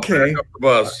 Okay.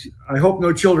 I hope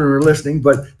no children are listening,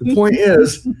 but the point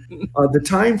is, the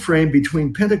time frame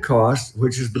between Pentecost,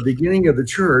 which is the beginning of the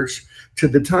church, to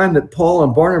the time that Paul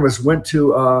and Barnabas went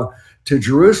to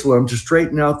Jerusalem to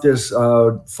straighten out this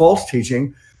false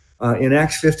teaching, in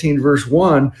Acts 15, verse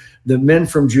 1, the men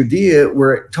from Judea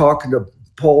were talking to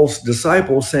Paul's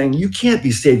disciples, saying, "You can't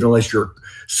be saved unless you're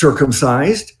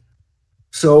circumcised."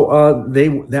 So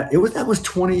that was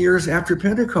 20 years after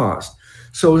Pentecost.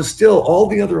 So still, all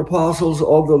the other apostles,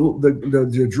 all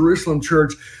the Jerusalem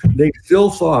church, they still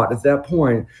thought at that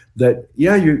point that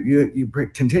you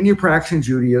continue practicing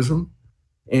Judaism,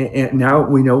 and now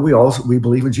we know we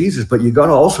believe in Jesus, but you got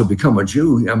to also become a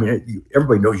Jew. I mean,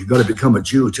 everybody knows you got to become a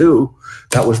Jew too.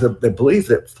 That was the belief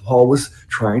that Paul was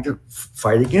trying to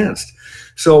fight against.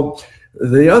 So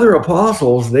the other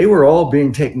apostles, they were all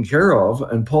being taken care of,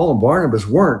 and Paul and Barnabas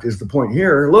weren't, is the point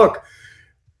here. Look,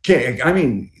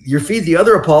 you feed the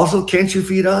other apostles, can't you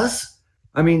feed us?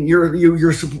 I mean,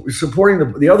 you're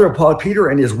supporting the other apostle, Peter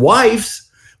and his wife,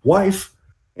 but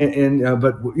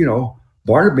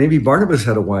maybe Barnabas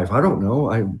had a wife. I don't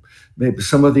know. Maybe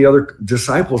some of the other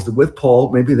disciples with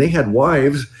Paul, maybe they had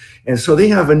wives, and so they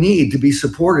have a need to be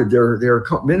supported. Their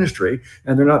ministry,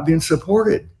 and they're not being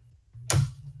supported.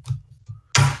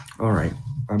 All right,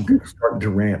 I'm starting to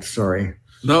rant. Sorry.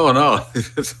 No.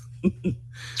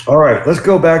 All right, let's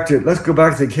go back to the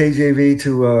KJV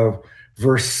to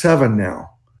verse 7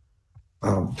 now.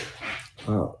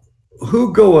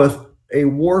 Who goeth a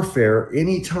warfare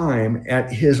any time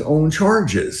at his own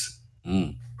charges?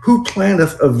 Who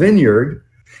planteth a vineyard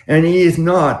and eateth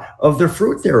not of the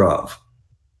fruit thereof?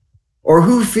 Or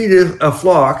who feedeth a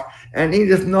flock and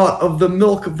eateth not of the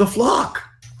milk of the flock?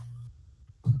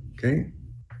 Okay.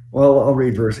 Well, I'll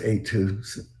read verse 8 too.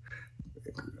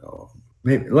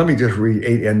 Let me just read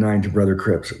 8 and 9 to Brother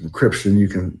Cripps, and you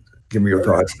can give me your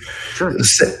thoughts. Sure.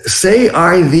 Say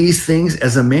I these things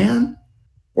as a man,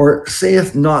 or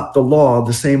saith not the law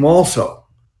the same also?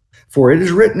 For it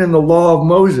is written in the law of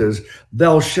Moses,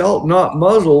 thou shalt not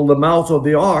muzzle the mouth of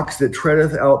the ox that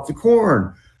treadeth out the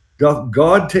corn. Doth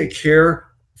God take care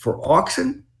for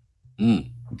oxen?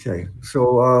 Okay,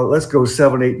 so let's go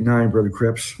 7, 8, and 9, Brother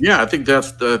Cripps. Yeah, I think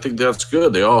that's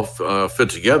good. They all fit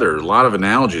together. A lot of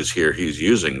analogies here he's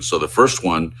using. So the first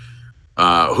one,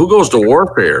 who goes to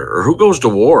warfare or who goes to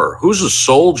war? Who's a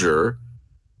soldier?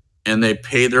 And they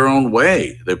pay their own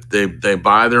way. They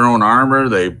buy their own armor.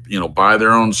 They buy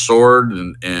their own sword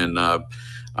and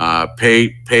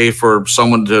pay for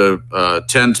someone to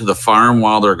tend to the farm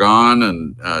while they're gone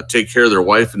and take care of their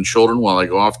wife and children while they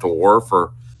go off to war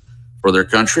for their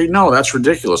country. No, that's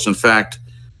ridiculous. In fact,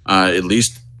 at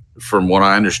least from what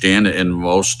I understand, in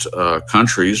most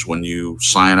countries, when you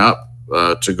sign up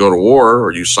to go to war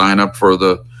or you sign up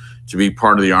to be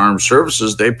part of the armed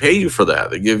services, they pay you for that.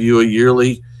 They give you a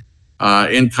yearly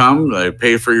income. They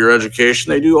pay for your education.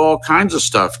 They do all kinds of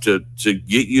stuff to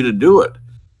get you to do it.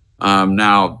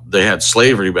 Now, they had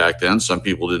slavery back then. Some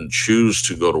people didn't choose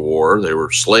to go to war. They were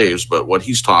slaves. But what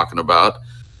he's talking about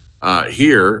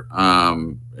here,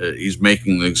 he's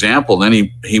making an example. Then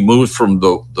he moved from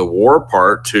the war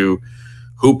part to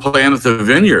who planteth a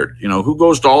vineyard. Who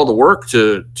goes to all the work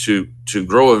to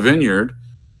grow a vineyard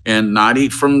and not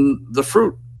eat from the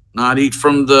fruit, not eat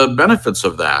from the benefits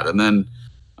of that. And then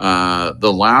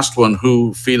the last one,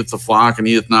 who feedeth the flock and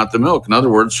eateth not the milk. In other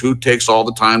words, who takes all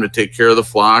the time to take care of the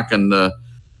flock and to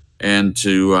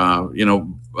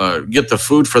get the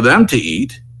food for them to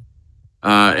eat.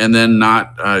 And then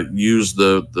not use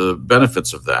the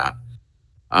benefits of that.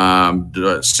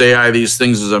 Say I these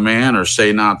things as a man, or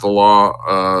say not the law?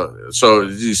 So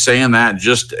he's saying that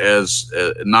just as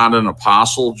not an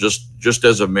apostle, just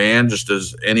as a man, just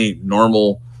as any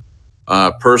normal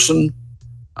person.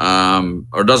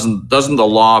 or doesn't the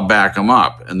law back him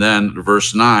up? And then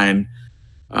verse 9,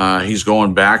 he's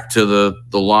going back to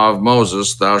the law of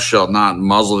Moses: "Thou shalt not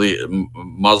muzzle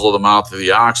the mouth of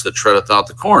the ox that treadeth out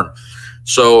the corn."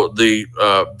 So the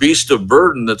beast of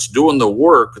burden that's doing the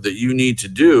work that you need to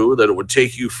do, that it would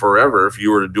take you forever if you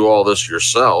were to do all this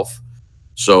yourself.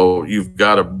 So you've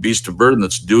got a beast of burden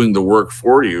that's doing the work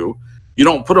for you. You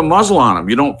don't put a muzzle on them.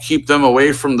 You don't keep them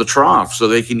away from the trough so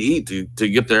they can eat to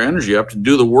get their energy up to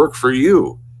do the work for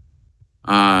you.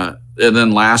 And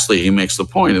then lastly, he makes the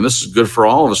point, and this is good for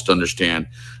all of us to understand: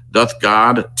 doth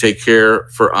God take care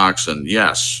for oxen?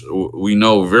 Yes, we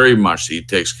know very much he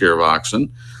takes care of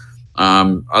oxen.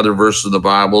 Other verses in the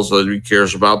Bible that he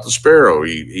cares about the sparrow.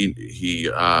 He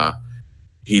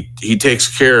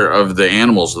takes care of the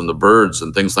animals and the birds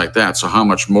and things like that. So how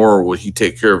much more will he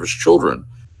take care of his children?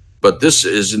 But this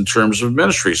is in terms of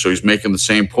ministry. So he's making the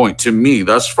same point to me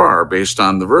thus far, based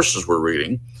on the verses we're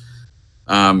reading.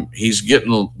 He's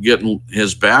getting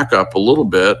his back up a little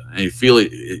bit, and he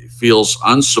feels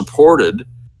unsupported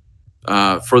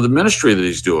for the ministry that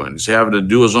he's doing. He's having to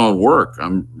do his own work.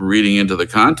 I'm reading into the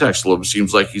context a little bit. It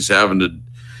seems like he's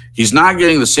not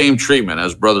getting the same treatment,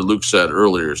 as Brother Luke said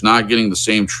earlier. He's not getting the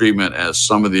same treatment as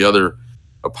some of the other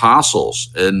apostles.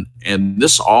 And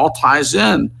this all ties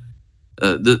in.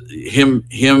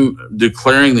 Him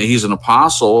declaring that he's an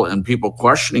apostle and people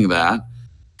questioning that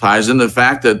ties into the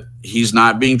fact that he's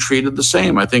not being treated the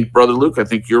same. I think, Brother Luke, I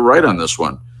think you're right on this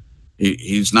one.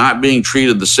 He's not being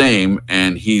treated the same,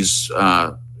 and he's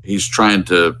trying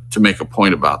to make a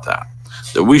point about that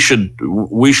we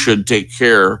should take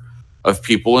care of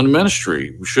people in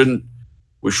ministry. We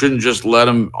shouldn't just let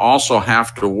them also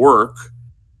have to work,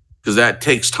 because that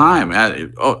takes time.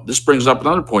 This brings up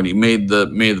another point. He made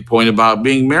the point about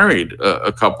being married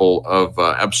a couple of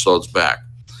episodes back,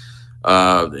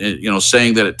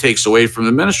 saying that it takes away from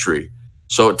the ministry.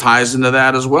 So it ties into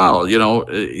that as well.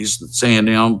 He's saying,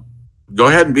 go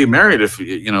ahead and be married. If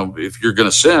you're going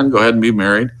to sin, go ahead and be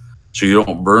married so you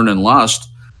don't burn in lust.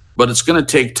 But it's going to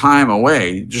take time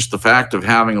away. Just the fact of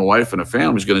having a wife and a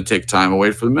family is going to take time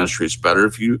away from the ministry. It's better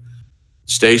if you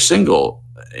stay single.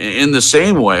 In the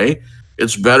same way,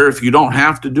 it's better if you don't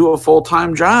have to do a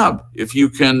full-time job. If you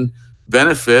can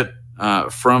benefit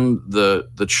from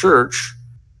the church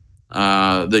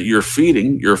that you're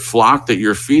feeding, your flock that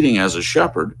you're feeding as a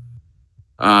shepherd,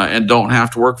 and don't have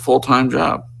to work a full-time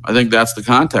job. I think that's the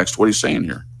context, what he's saying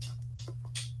here.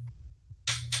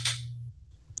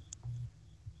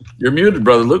 You're muted,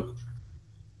 Brother Luke.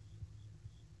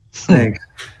 Thanks.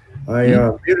 I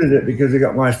muted it because I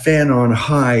got my fan on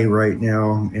high right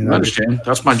now. And I understand.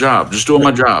 That's my job. Just doing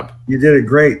my job. You did it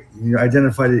great. You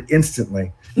identified it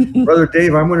instantly. Brother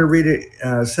Dave, I'm going to read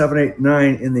it 7, 8,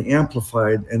 9 in the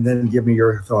Amplified, and then give me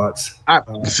your thoughts.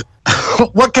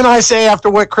 What can I say after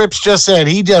what Cripps just said?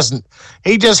 He just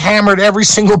hammered every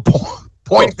single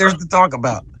point there's to talk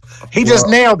about. He just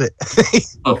nailed it.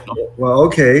 Well,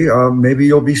 okay. Maybe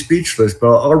you'll be speechless, but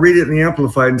I'll read it in the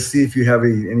Amplified and see if you have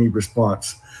any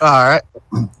response. All right.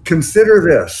 Consider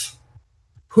this.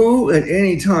 Who at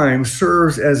any time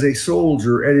serves as a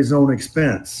soldier at his own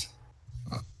expense?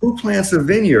 Who plants a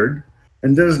vineyard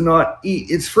and does not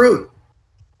eat its fruit?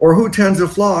 Or who tends a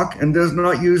flock and does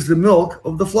not use the milk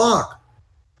of the flock?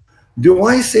 Do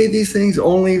I say these things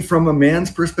only from a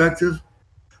man's perspective?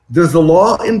 Does the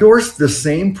law endorse the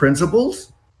same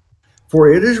principles?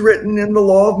 For it is written in the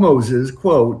law of Moses,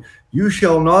 quote, "You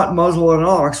shall not muzzle an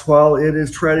ox while it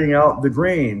is treading out the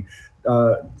grain,"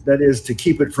 that is, to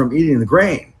keep it from eating the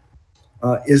grain.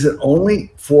 Is it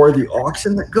only for the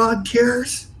oxen that God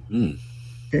cares?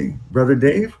 Okay, Brother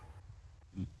Dave?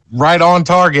 Right on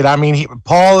target. I mean,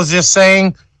 Paul is just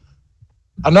saying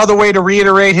another way to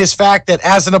reiterate his fact that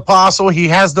as an apostle, he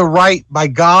has the right by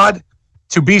God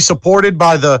to be supported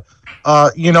by the,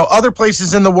 other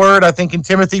places in the word. I think in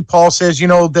Timothy, Paul says,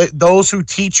 that those who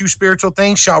teach you spiritual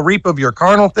things shall reap of your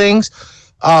carnal things.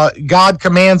 God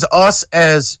commands us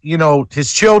as,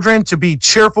 his children to be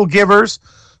cheerful givers,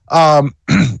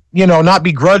 not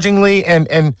begrudgingly.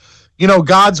 And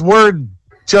God's word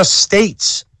just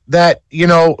states that,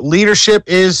 leadership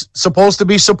is supposed to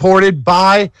be supported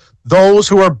by those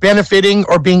who are benefiting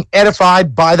or being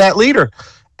edified by that leader.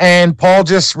 And Paul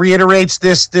just reiterates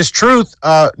this truth,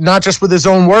 not just with his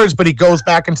own words, but he goes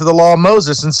back into the law of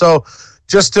Moses. And so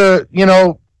just to,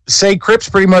 say Cripps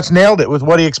pretty much nailed it with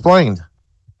what he explained.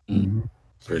 Mm-hmm.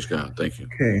 Praise God. Thank you.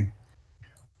 Okay.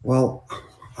 Well,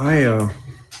 the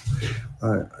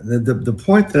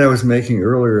point that I was making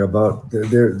earlier about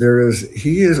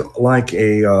he is like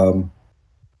a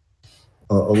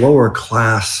lower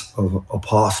class of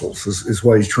apostles, is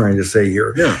what he's trying to say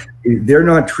here. Yeah. They're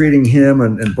not treating him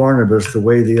and Barnabas the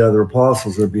way the other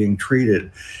apostles are being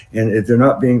treated. And they're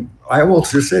not being, I will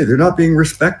just say, they're not being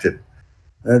respected.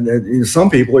 And some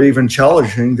people are even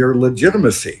challenging their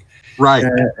legitimacy. Right.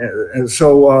 And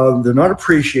so they're not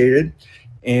appreciated.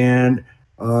 And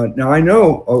now I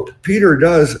know Peter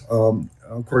does,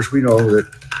 of course, we know that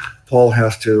Paul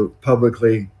has to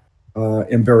publicly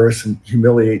embarrass and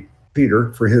humiliate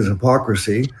Peter for his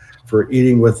hypocrisy, for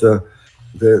eating with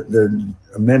the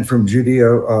men from Judea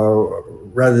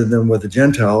rather than with the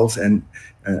Gentiles, and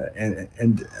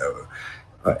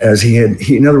as he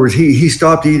in other words, he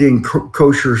stopped eating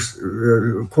kosher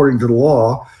according to the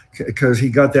law because he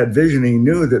got that vision. He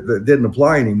knew that didn't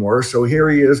apply anymore. So here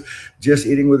he is, just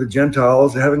eating with the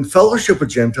Gentiles, having fellowship with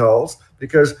Gentiles,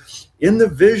 because in the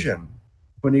vision,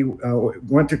 when he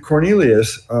went to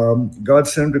Cornelius, God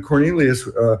sent him to Cornelius.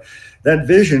 That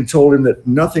vision told him that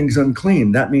nothing's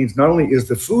unclean. That means not only is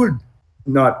the food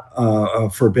not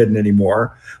forbidden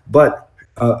anymore, but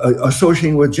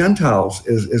associating with Gentiles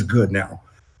is good now.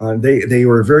 They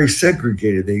were very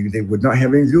segregated. They would not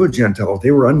have anything to do with Gentiles.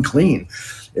 They were unclean.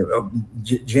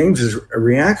 James's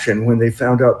reaction when they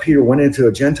found out Peter went into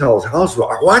a Gentile's house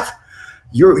was, what?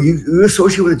 You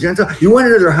associate with a Gentile? You went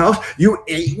into their house? You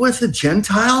ate with a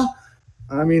Gentile?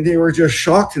 I mean, they were just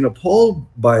shocked and appalled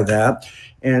by that.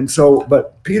 And so,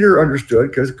 but Peter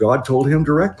understood because God told him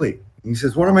directly. He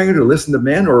says, what am I going to do? Listen to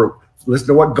men or listen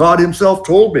to what God himself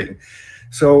told me?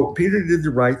 So Peter did the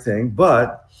right thing,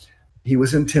 but he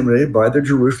was intimidated by the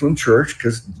Jerusalem church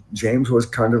because James was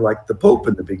kind of like the Pope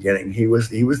in the beginning. He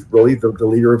was really the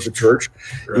leader of the church,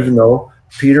 right. Even though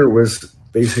Peter was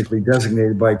basically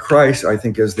designated by Christ, I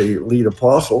think, as the lead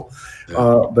apostle.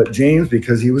 But James,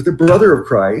 because he was the brother of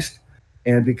Christ,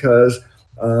 and because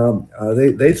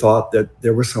they thought that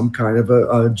there was some kind of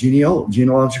a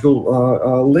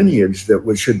genealogical lineage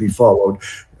that should be followed.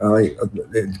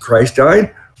 Christ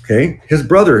died. Okay, his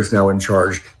brother is now in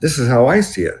charge. This is how I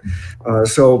see it.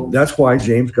 So that's why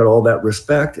James got all that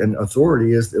respect and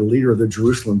authority as the leader of the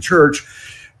Jerusalem church.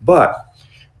 But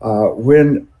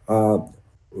when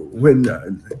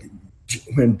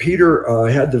Peter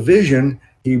had the vision,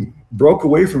 he broke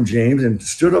away from James and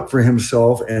stood up for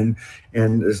himself and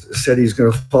said he's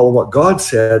going to follow what God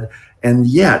said. And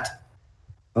yet,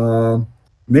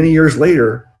 many years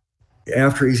later,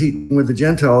 after he's eaten with the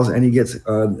Gentiles and he gets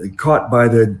caught by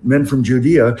the men from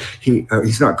Judea,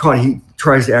 he's not caught. He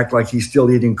tries to act like he's still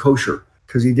eating kosher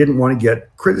because he didn't want to get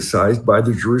criticized by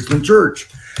the Jerusalem church.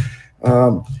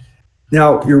 Now,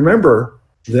 you remember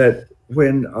that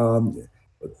when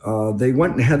they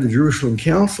went and had the Jerusalem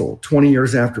Council 20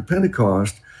 years after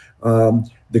Pentecost,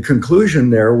 the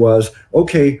conclusion there was,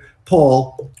 okay,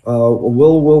 Paul,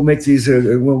 we'll make these.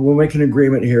 We'll make an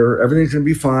agreement here. Everything's going to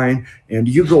be fine, and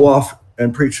you go off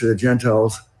and preach to the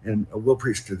Gentiles, and we'll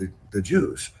preach to the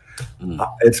Jews.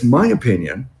 It's my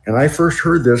opinion, and I first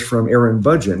heard this from Aaron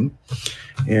Budgen,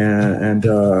 and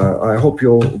I hope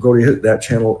you'll go to that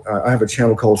channel. I have a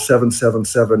channel called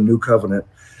 777 New Covenant,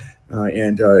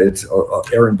 and it's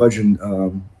Aaron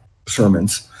Budgen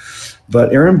sermons.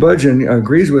 But Aaron Budgen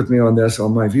agrees with me on this,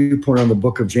 on my viewpoint on the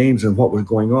book of James and what was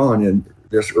going on in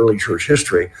this early church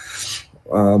history.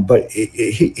 But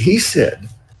he said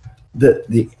that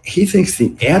he thinks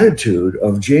the attitude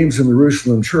of James and the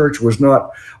Jerusalem church was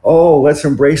not, oh, let's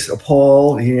embrace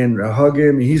Paul and hug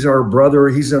him. He's our brother.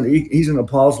 He's an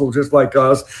apostle just like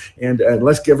us. And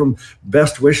let's give him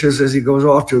best wishes as he goes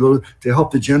off to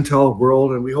help the Gentile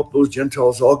world. And we hope those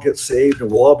Gentiles all get saved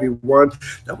and we'll all be one.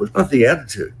 That was not the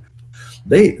attitude.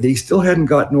 They still hadn't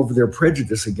gotten over their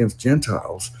prejudice against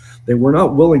Gentiles. They were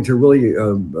not willing to really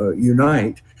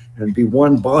unite and be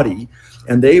one body.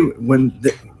 And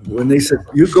when they said,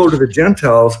 you go to the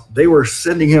Gentiles, they were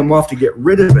sending him off to get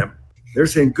rid of him. They're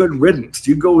saying, good riddance.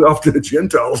 You go off to the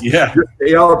Gentiles. Yeah.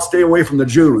 Stay away from the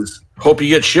Jews. Hope you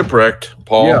get shipwrecked,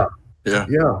 Paul. Yeah. Yeah.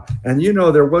 Yeah. And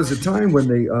there was a time when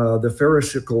the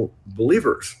Pharisaical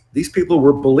believers, these people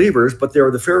were believers, but they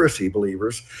were the Pharisee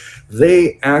believers.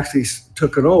 They actually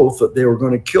took an oath that they were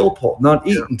going to kill Paul, not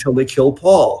eat until they kill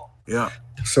Paul. Yeah.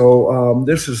 So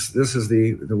this is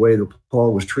the way that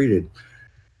Paul was treated.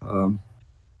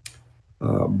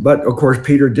 But of course,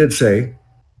 Peter did say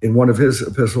in one of his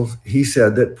epistles, he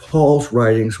said that Paul's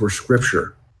writings were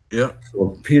scripture. Yeah.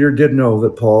 So Peter did know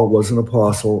that Paul was an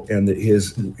apostle and that he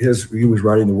was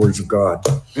writing the words of God.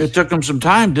 It took him some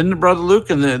time, didn't it, Brother Luke?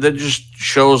 And that just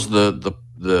shows the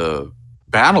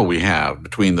battle we have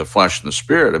between the flesh and the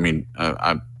spirit. I mean,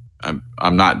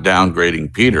 I'm not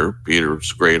downgrading Peter.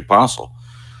 Peter's a great apostle.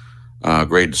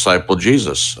 great disciple of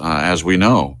Jesus, as we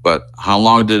know. But how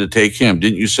long did it take him?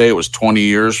 Didn't you say it was 20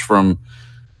 years from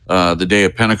the day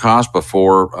of Pentecost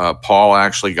before Paul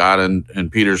actually got in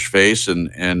Peter's face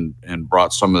and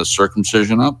brought some of the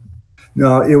circumcision up?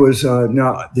 No, it was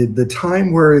the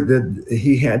time where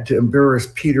he had to embarrass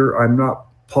Peter. I'm not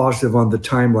positive on the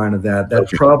timeline of that.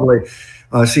 That's probably,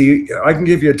 see, I can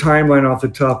give you a timeline off the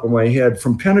top of my head.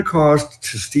 From Pentecost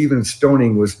to Stephen's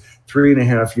stoning was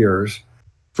 3.5 years.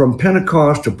 From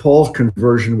Pentecost to Paul's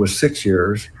conversion was 6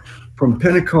 years. From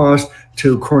Pentecost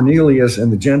to Cornelius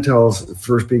and the Gentiles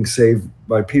first being saved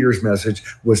by Peter's message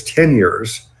was 10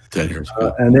 years. 10 years.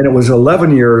 And then it was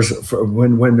 11 years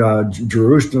when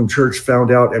Jerusalem church found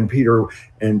out, and Peter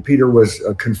was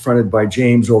confronted by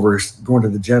James over going to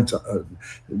the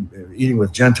eating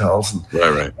with Gentiles.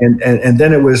 Right. And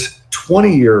then it was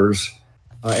 20 years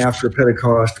after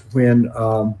Pentecost when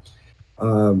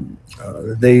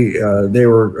they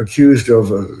were accused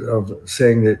of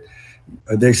saying that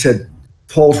they said,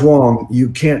 Paul's wrong. You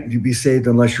can't be saved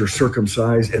unless you're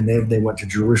circumcised. And then they went to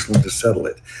Jerusalem to settle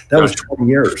it. That was 20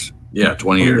 years. Yeah,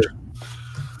 20 years.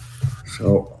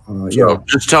 So, yeah. It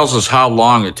just tells us how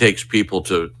long it takes people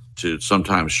to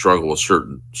sometimes struggle with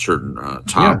certain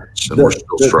topics. And we're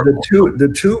still struggling.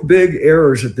 The two big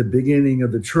errors at the beginning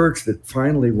of the church that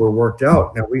finally were worked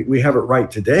out. Now, we have it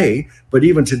right today, but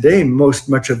even today,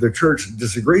 much of the church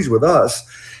disagrees with us.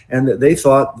 And that they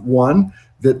thought, one,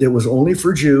 that it was only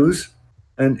for Jews.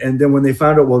 And then when they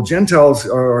found out, well, Gentiles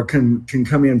can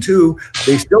come in too,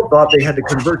 they still thought they had to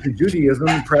convert to Judaism,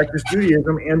 practice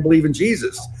Judaism, and believe in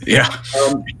Jesus. Yeah.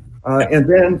 And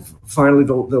then finally,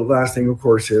 the last thing, of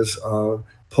course, is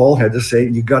Paul had to say,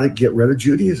 you got to get rid of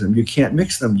Judaism. You can't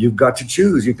mix them. You've got to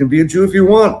choose. You can be a Jew if you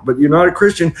want, but you're not a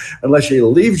Christian unless you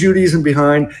leave Judaism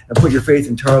behind and put your faith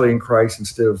entirely in Christ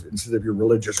instead of your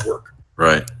religious work.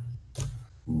 Right.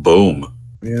 Boom.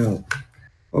 Yeah.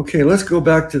 Okay, let's go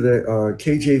back to the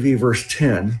KJV verse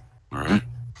 10. All right.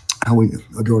 How we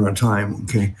doing on time?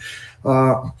 Okay.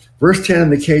 Verse 10 in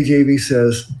the KJV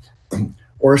says,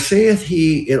 or saith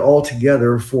he it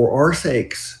altogether for our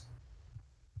sakes?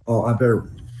 Oh,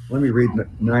 let me read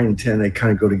 9 and 10. They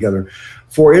kind of go together.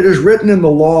 For it is written in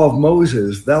the law of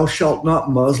Moses, thou shalt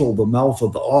not muzzle the mouth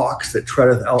of the ox that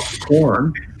treadeth out the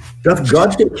corn. Doth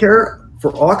God take care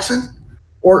for oxen?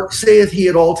 Or saith he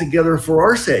it altogether for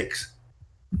our sakes?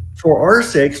 For our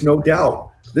sakes, no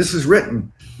doubt. This is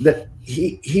written that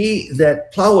he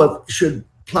that ploweth should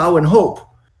plow in hope,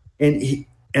 and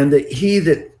that he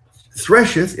that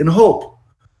thresheth in hope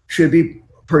should be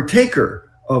partaker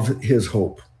of his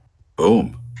hope.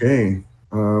 Boom. Okay.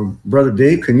 Brother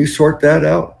Dave, can you sort that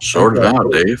out? Sort it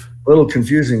out, Dave. A little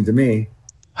confusing to me.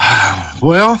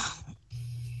 Well,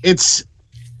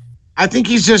 I think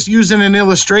he's just using an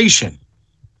illustration.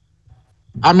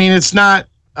 I mean, it's not,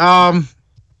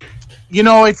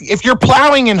 if you're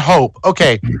plowing in hope,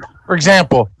 okay, for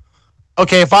example,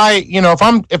 okay, if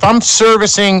I'm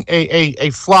servicing a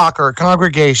flock or a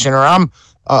congregation, or I'm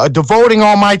devoting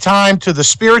all my time to the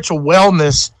spiritual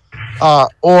wellness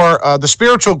or the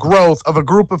spiritual growth of a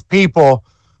group of people,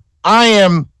 I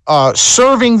am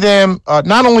serving them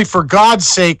not only for God's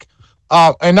sake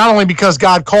and not only because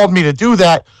God called me to do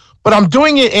that, but I'm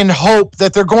doing it in hope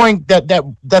that they're going that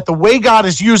the way God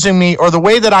is using me, or the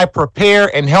way that I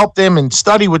prepare and help them and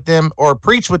study with them or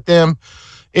preach with them,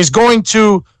 is going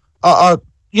to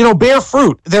bear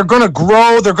fruit. They're going to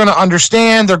grow. They're going to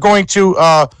understand. They're going to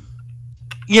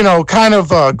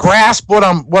grasp what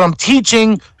I'm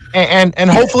teaching,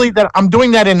 and hopefully that I'm doing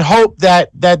that in hope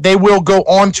that they will go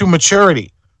on to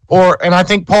maturity. And I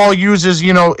think Paul uses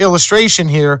illustration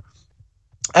here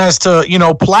as to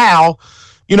plow.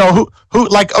 Who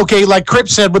like Crip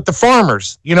said with the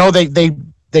farmers,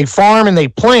 they farm and they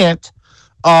plant,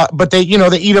 but they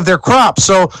eat of their crops.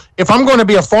 So if I'm going to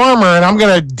be a farmer and I'm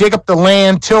going to dig up the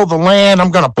land, till the land,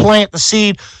 I'm going to plant the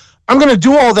seed, I'm going to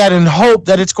do all that in hope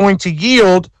that it's going to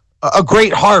yield a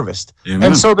great harvest. Amen.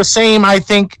 And so the same, I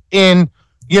think, in,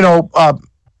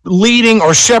 leading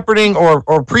or shepherding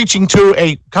or preaching to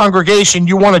a congregation,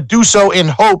 you want to do so in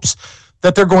hopes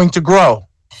that they're going to grow.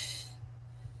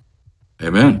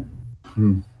 Amen.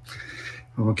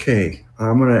 Okay,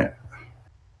 I'm going to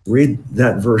read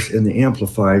that verse in the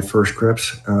Amplified first,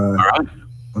 Crips. All right.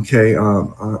 Okay.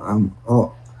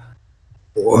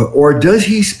 Or does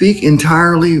he speak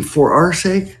entirely for our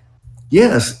sake?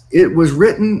 Yes, it was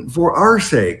written for our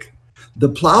sake. The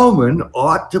plowman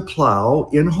ought to plow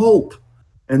in hope,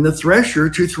 and the thresher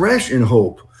to thresh in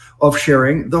hope of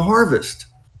sharing the harvest.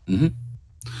 Mm-hmm.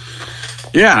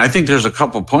 Yeah, I think there's a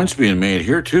couple points being made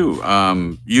here too.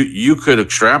 You could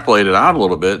extrapolate it out a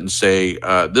little bit and say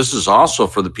this is also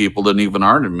for the people that even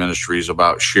aren't in ministries,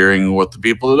 about sharing with the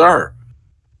people that are.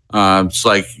 It's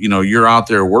like, you know, you're out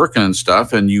there working and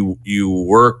stuff, and you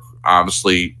work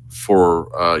obviously for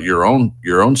your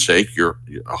own sake, your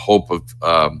hope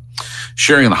of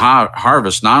sharing the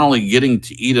harvest, not only getting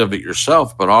to eat of it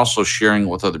yourself, but also sharing it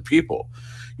with other people.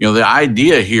 You know, the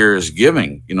idea here is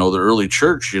giving. You know, the early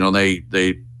church, you know,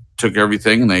 they took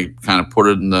everything and they kind of put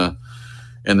it in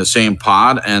the same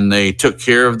pot, and they took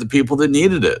care of the people that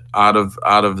needed it out of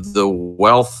the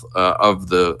wealth of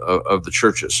the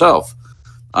church itself.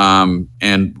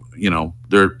 And you know,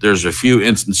 there's a few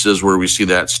instances where we see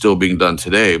that still being done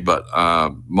today, but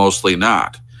mostly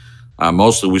not.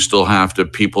 Mostly we still have to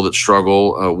people that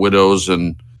struggle, widows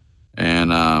and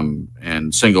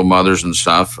single mothers and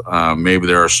stuff. Maybe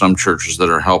there are some churches that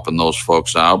are helping those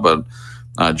folks out, but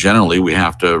generally we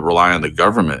have to rely on the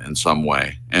government in some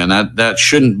way, and that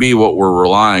shouldn't be what we're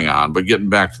relying on. But getting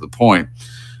back to the point,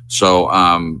 so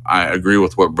I agree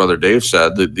with what Brother Dave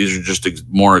said, that these are just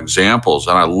more examples,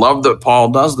 and I love that Paul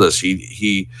does this.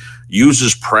 He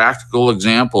uses practical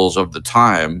examples of the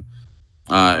time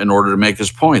in order to make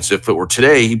his points. If it were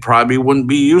today, he probably wouldn't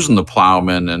be using the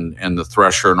plowman and the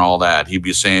thresher and all that. He'd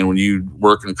be saying, when you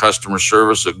work in customer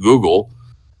service at Google,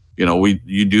 you know,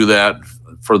 you do that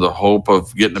for the hope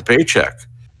of getting a paycheck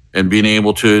and being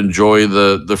able to enjoy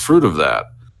the fruit of that.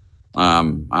 I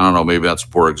don't know, maybe that's a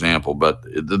poor example, but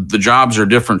the jobs are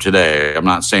different today. I'm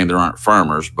not saying there aren't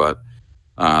farmers, but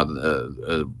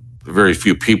very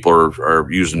few people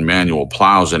are using manual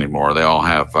plows anymore. They all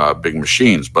have big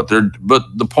machines, but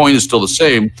the point is still the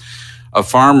same. A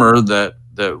farmer that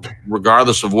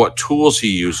regardless of what tools he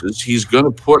uses, he's going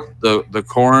to put the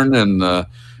corn and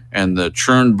the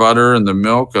churned butter and the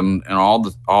milk and all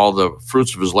the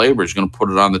fruits of his labor. He's going to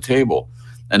put it on the table.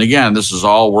 And again, this is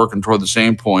all working toward the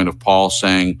same point of Paul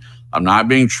saying, I'm not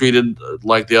being treated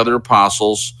like the other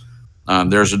apostles.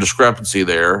 There's a discrepancy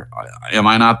there. Am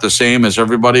I not the same as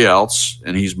everybody else?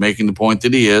 And he's making the point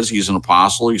that he is. He's an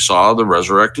apostle. He saw the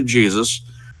resurrected Jesus.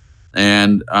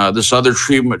 And this other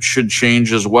treatment should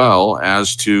change as well,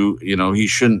 as to, you know, he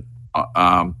shouldn't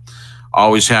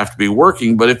always have to be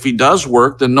working. But if he does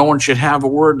work, then no one should have a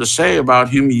word to say about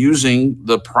him using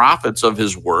the profits of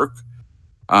his work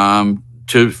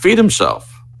to feed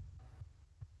himself.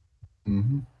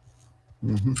 Mm-hmm.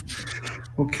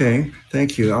 Mm-hmm. Okay,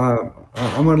 thank you.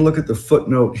 I'm going to look at the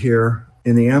footnote here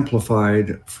in the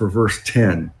Amplified for verse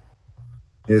 10.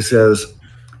 It says,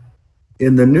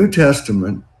 in the New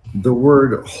Testament, the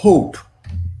word hope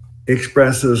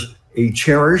expresses a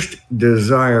cherished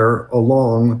desire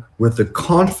along with the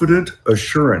confident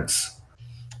assurance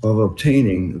of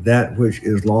obtaining that which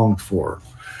is longed for.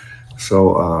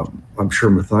 So I'm sure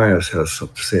Matthias has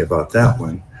something to say about that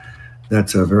one.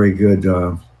 That's a very good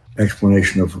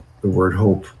explanation of the word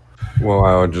hope. Well,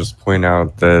 I would just point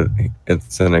out that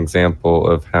it's an example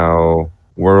of how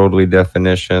worldly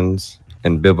definitions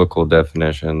and biblical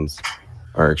definitions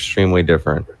are extremely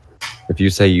different. If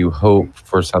you say you hope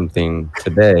for something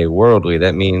today, worldly,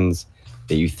 that means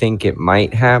that you think it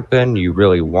might happen, you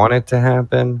really want it to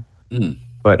happen.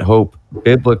 But hope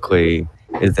biblically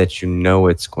is that you know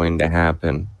it's going to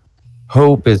happen.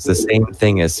 Hope is the same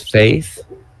thing as faith.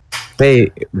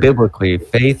 Biblically,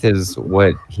 faith is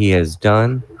what he has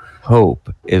done.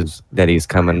 Hope is that he's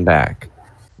coming back.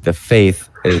 The faith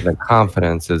is the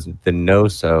confidence, is the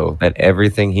know-so that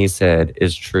everything he said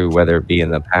is true, whether it be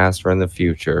in the past or in the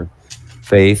future.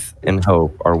 Faith and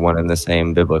hope are one and the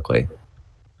same biblically,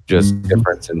 just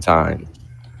difference in time.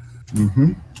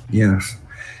 Yes.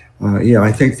 Yeah,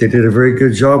 I think they did a very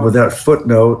good job with that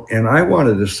footnote. And I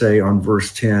wanted to say on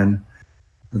verse 10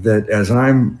 that as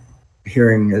I'm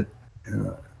hearing it,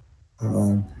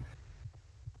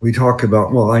 we talk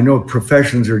about, well, I know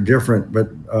professions are different,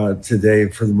 but today,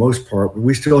 for the most part,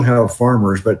 we still have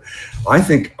farmers. But I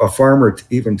think a farmer,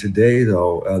 even today,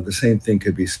 though, the same thing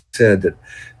could be said, that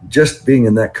just being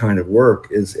in that kind of work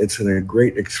it's a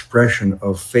great expression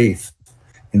of faith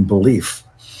and belief,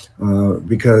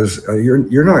 because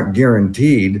you're not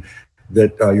guaranteed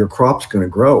that your crop's going to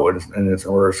grow or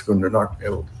it's going to not.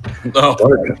 No.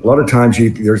 A lot of times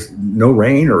there's no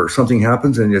rain or something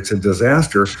happens and it's a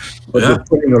disaster. But they're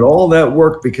putting in all that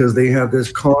work because they have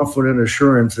this confident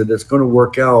assurance that it's going to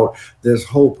work out. This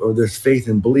hope or this faith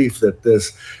and belief that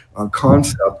this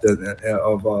concept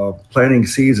of planting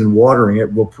seeds and watering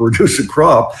it will produce a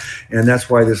crop. And that's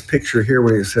why this picture here,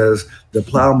 when it says the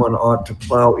plowman ought to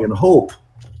plow in hope,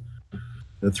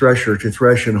 the thresher to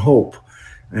thresh in hope.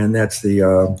 And that's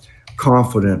the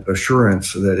confident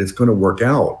assurance that it's going to work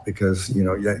out, because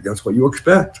that's what you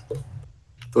expect.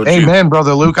 Amen,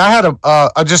 Brother Luke. I had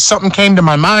just something came to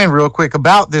my mind real quick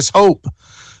about this hope.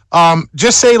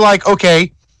 Just say like,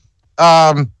 okay,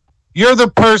 you're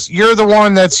the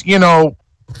one that's, you're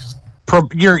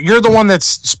the one that's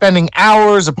spending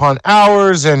hours upon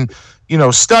hours and,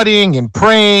 studying and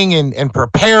praying and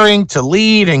preparing to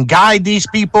lead and guide these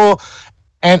people.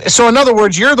 And so in other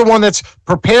words, you're the one that's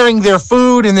preparing their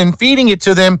food and then feeding it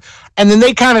to them. And then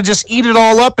they kind of just eat it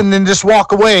all up and then just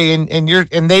walk away. And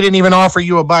they didn't even offer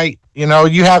you a bite.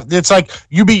 It's like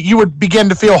you would begin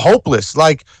to feel hopeless.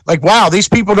 Like, wow, these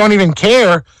people don't even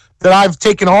care that I've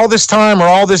taken all this time or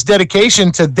all this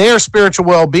dedication to their spiritual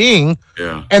well-being.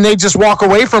 Yeah. And they just walk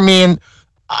away from me. And,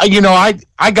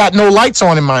 I got no lights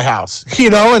on in my house,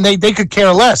 and they could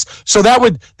care less. So that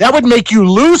would make you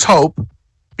lose hope,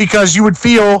 because you would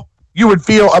feel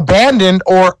abandoned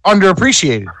or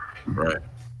underappreciated. Right.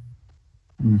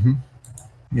 Mm-hmm.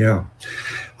 Yeah.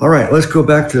 All right. Let's go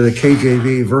back to the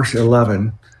KJV, verse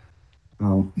 11.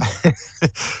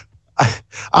 I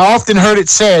often heard it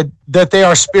said that they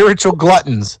are spiritual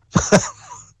gluttons.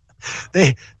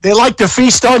 They like to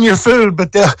feast on your food,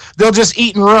 but they'll just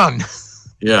eat and run.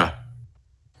 Yeah.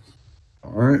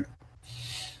 All right.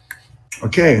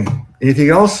 Okay. Anything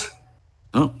else?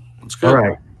 No, that's good. All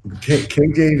right.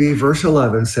 KJV verse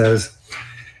 11 says,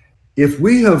 "If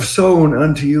we have sown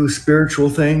unto you spiritual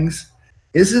things,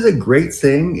 is it a great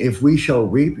thing if we shall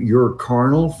reap your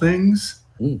carnal things?"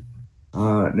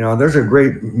 Now, there's a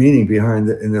great meaning behind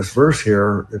it in this verse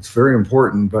here. It's very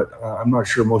important, but I'm not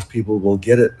sure most people will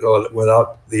get it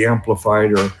without the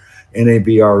Amplified or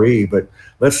NABRE. But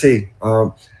let's see.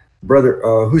 Brother,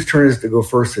 whose turn is it to go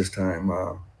first this time?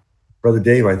 Brother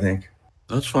Dave, I think.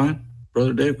 That's fine.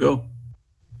 Brother Dave, go.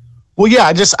 Well,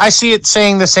 yeah, I see it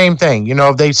saying the same thing.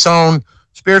 If they've sown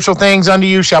spiritual things unto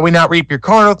you, shall we not reap your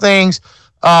carnal things?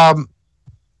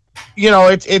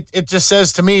 It just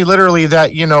says to me literally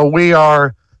that, we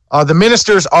are, the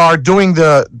ministers are doing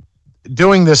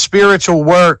the spiritual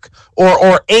work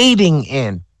or aiding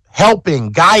in,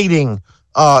 helping, guiding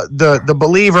the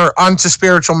believer unto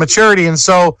spiritual maturity. And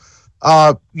so,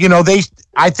 I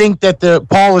think that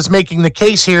Paul is making the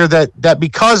case here that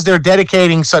because they're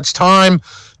dedicating such time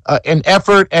and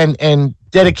effort and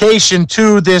dedication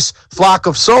to this flock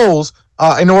of souls,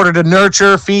 in order to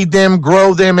nurture, feed them,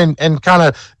 grow them, and kind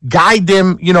of guide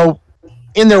them,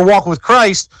 in their walk with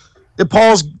Christ, that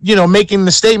Paul's, making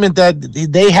the statement that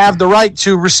they have the right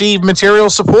to receive material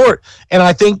support. And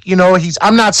I think,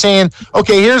 I'm not saying,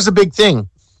 okay, here's the big thing.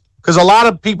 Because a lot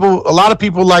of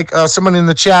people like someone in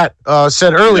the chat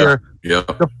said earlier,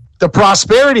 the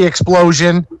prosperity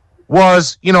explosion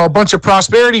was, a bunch of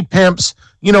prosperity pimps,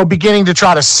 beginning to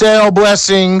try to sell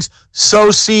blessings, sow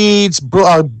seeds,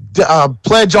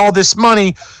 pledge all this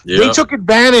money. They took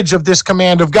advantage of this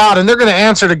command of God, and they're going to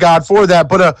answer to God for that.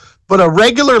 But a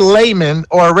regular layman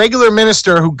or a regular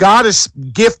minister who God has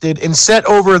gifted and set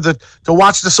over to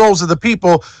watch the souls of the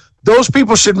people, those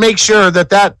people should make sure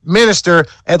that minister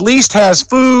at least has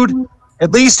food,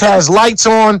 at least has lights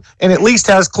on, and at least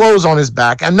has clothes on his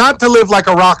back. And not to live like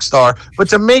a rock star, but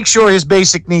to make sure his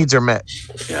basic needs are met.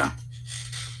 Yeah.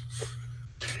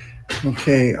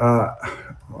 Okay.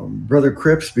 Brother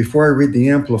Cripps, before I read the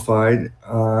Amplified,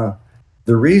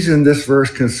 the reason this verse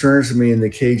concerns me in the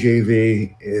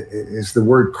KJV is the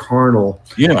word carnal.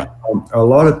 Yeah. A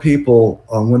lot of people,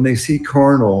 when they see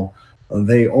carnal,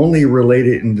 they only relate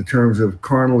it in the terms of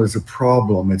carnal is a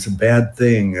problem. It's a bad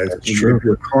thing. That's true. If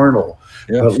you're carnal.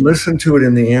 Yeah. But listen to it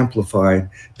in the Amplified.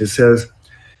 It says,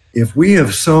 "If we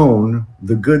have sown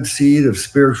the good seed of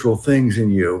spiritual things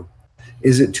in you,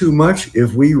 is it too much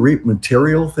if we reap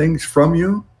material things from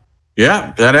you?"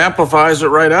 Yeah, that amplifies it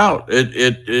right out.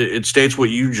 It states what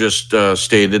you just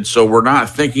stated. So we're not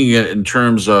thinking it in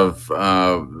terms of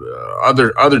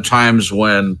other times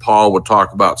when Paul would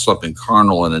talk about something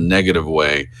carnal in a negative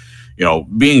way.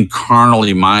 Being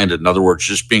carnally minded. In other words,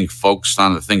 just being focused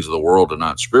on the things of the world and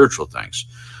not spiritual things.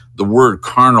 The word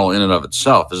carnal in and of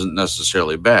itself isn't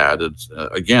necessarily bad. It's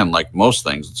again, like most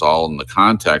things, it's all in the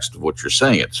context of what you're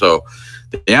saying it. So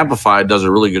the Amplified does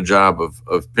a really good job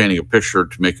of painting a picture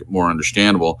to make it more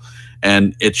understandable.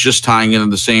 And it's just tying into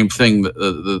the same thing,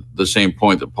 the same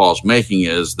point that Paul's making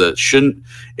is that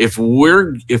if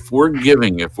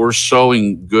we're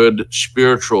sowing good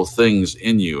spiritual things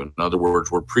in you, in other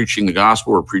words, we're preaching the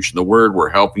gospel, we're preaching the word, we're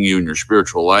helping you in your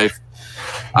spiritual life,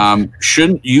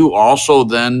 shouldn't you also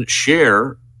then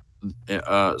share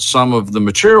some of the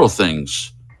material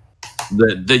things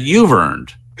that you've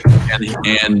earned?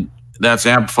 And that's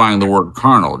amplifying the word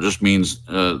carnal. It just means,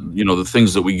 you know, the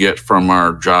things that we get from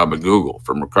our job at Google,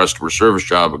 from a customer service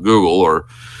job at Google, or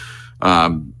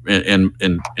in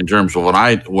terms of what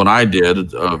I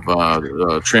did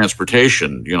of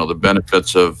transportation, you know, the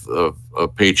benefits of a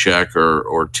paycheck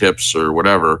or tips or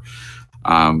whatever.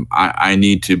 I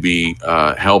need to be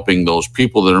helping those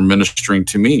people that are ministering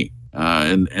to me,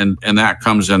 and that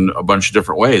comes in a bunch of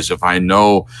different ways. If I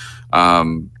know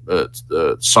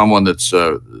someone that's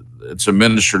it's a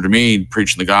minister to me,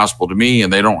 preaching the gospel to me,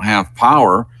 and they don't have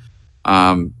power,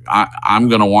 I'm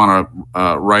going to want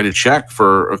to write a check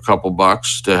for a couple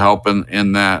bucks to help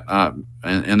in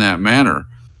that manner,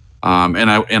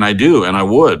 and I do, and I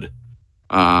would,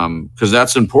 because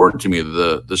that's important to me.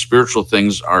 The spiritual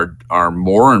things are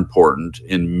more important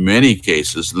in many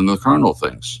cases than the carnal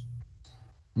things.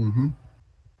 Mm-hmm.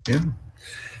 Yeah.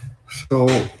 So,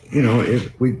 you know,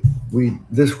 if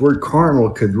this word carnal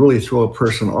could really throw a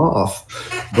person off,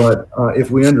 but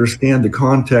if we understand the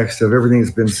context of everything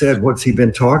that's been said, what's he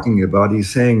been talking about?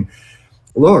 He's saying,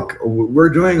 look, we're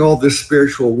doing all this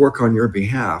spiritual work on your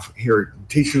behalf here,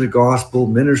 teaching the gospel,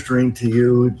 ministering to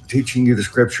you, teaching you the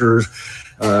scriptures,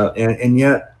 and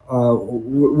yet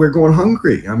we're going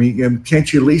hungry. I mean,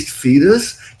 can't you at least feed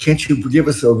us? Can't you give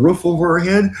us a roof over our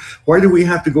head? Why do we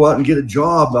have to go out and get a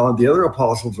job? The other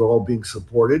apostles are all being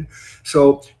supported.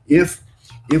 So if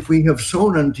we have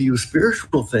sown unto you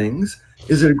spiritual things,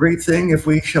 is it a great thing if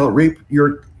we shall reap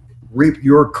your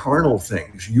carnal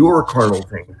things,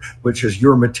 which is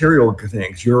your material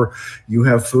things? You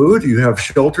have food, you have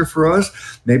shelter for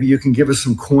us. Maybe you can give us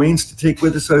some coins to take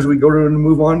with us as we go to and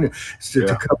move on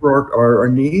to cover our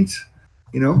needs,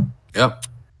 you know? Yep.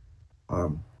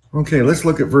 Okay, let's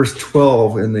look at verse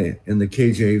 12 in the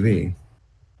KJV.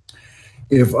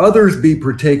 If others be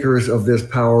partakers of this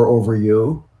power over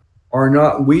you, are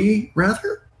not we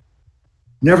rather?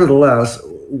 Nevertheless,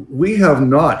 we have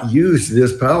not used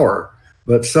this power,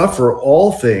 but suffer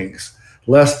all things,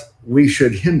 lest we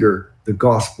should hinder the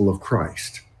gospel of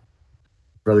Christ.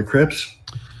 Brother Cripps?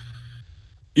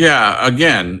 Yeah,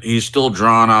 again, he's still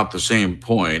drawing out the same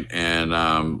point, and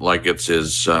like it's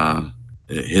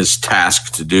his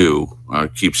task to do,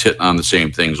 keeps hitting on the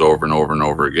same things over and over and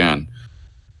over again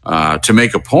to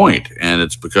make a point. And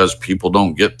it's because people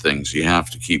don't get things. You have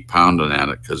to keep pounding at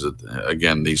it because,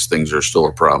 again, these things are still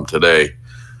a problem today.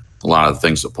 A lot of the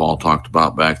things that Paul talked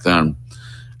about back then.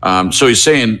 So he's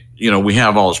saying, you know, we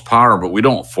have all this power, but we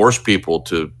don't force people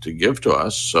to give to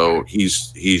us. So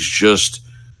he's just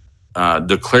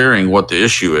declaring what the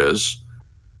issue is.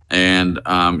 And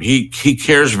he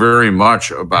cares very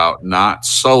much about not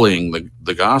sullying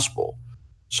the gospel.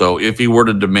 So if he were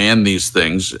to demand these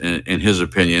things, in his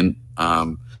opinion,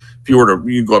 if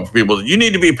you go up to people, you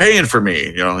need to be paying for me,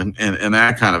 you know, and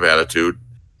that kind of attitude,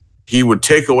 he would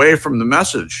take away from the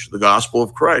message, the gospel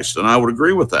of Christ. And I would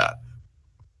agree with that.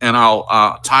 And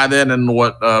I'll tie that into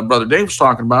what Brother Dave was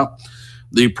talking about,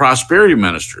 the prosperity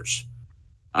ministers.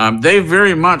 They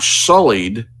very much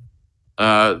sullied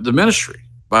the ministry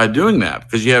by doing that,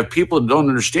 because you have people that don't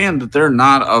understand that they're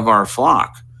not of our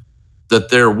flock, that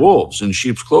they're wolves in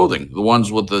sheep's clothing. The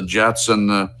ones with the jets and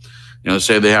the, you know,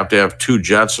 say they have to have 2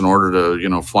 jets in order to, you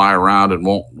know, fly around and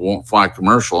won't fly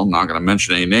commercial. I'm not going to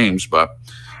mention any names, but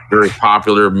very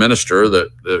popular minister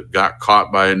that got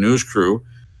caught by a news crew,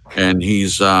 and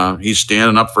he's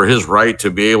standing up for his right to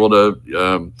be able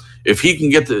to, if he can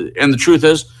get and the truth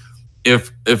is,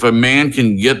 if a man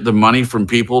can get the money from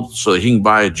people so that he can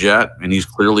buy a jet, and he's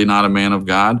clearly not a man of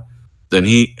God, then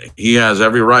he has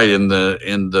every right in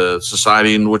the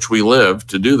society in which we live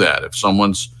to do that. If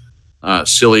someone's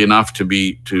silly enough to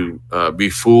be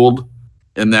fooled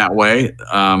in that way,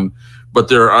 but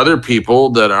there are other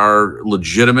people that are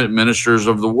legitimate ministers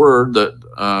of the word that,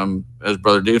 as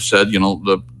Brother Dave said, you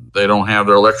know, they don't have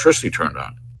their electricity turned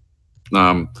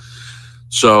on.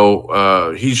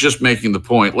 So he's just making the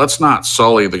point, let's not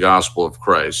sully the gospel of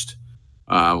Christ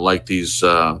like these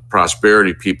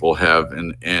prosperity people have.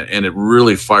 And it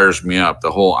really fires me up,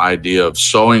 the whole idea of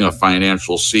sowing a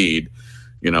financial seed.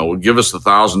 You know, give us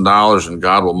 $1,000 and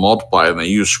God will multiply it. And they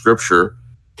use scripture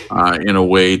in a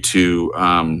way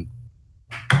to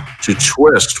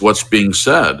twist what's being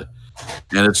said.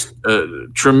 And it's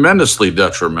tremendously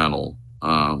detrimental,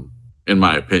 in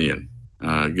my opinion.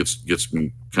 Gets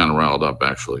me kind of riled up,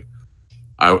 actually.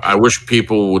 I wish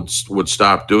people would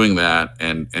stop doing that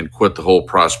and quit the whole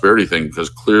prosperity thing, because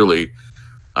clearly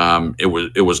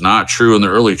it was not true in the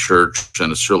early church,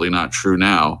 and it's certainly not true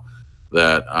now,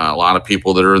 that a lot of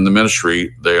people that are in the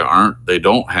ministry, they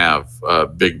don't have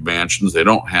big mansions, they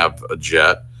don't have a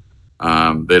jet.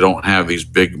 They don't have these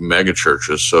big mega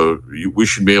churches, so we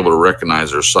should be able to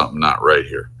recognize there's something not right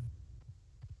here.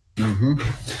 Mm-hmm.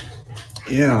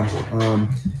 Yeah.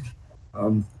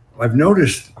 I've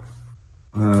noticed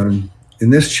in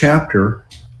this chapter,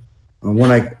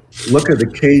 when I look at the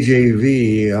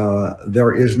KJV,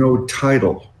 there is no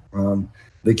title.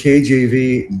 The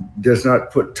KJV does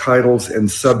not put titles and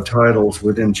subtitles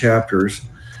within chapters.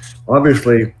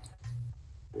 Obviously,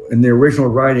 in the original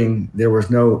writing, there was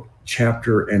no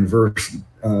chapter and verse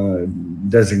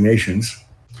designations.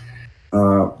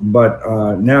 But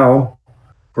now,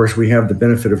 of course, we have the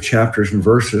benefit of chapters and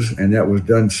verses, and that was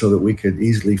done so that we could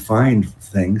easily find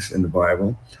things in the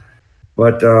Bible.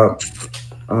 But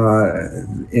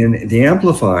in the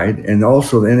Amplified and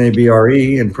also the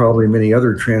NABRE and probably many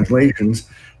other translations,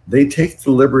 they take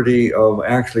the liberty of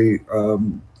actually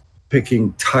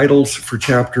picking titles for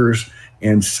chapters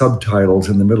and subtitles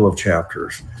in the middle of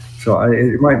chapters. So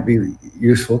it might be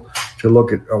useful to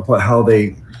look at how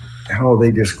they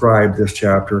describe this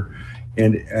chapter.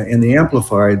 And in the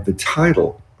Amplified, the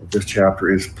title of this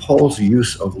chapter is Paul's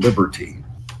Use of Liberty.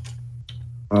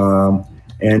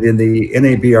 And in the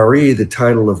NABRE, the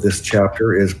title of this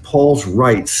chapter is Paul's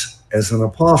Rights as an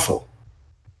Apostle.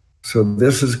 So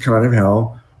this is kind of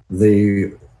how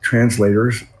the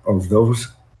translators of those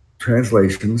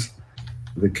translations,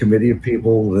 the committee of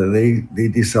people, they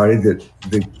decided that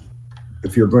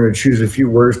if you're going to choose a few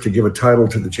words to give a title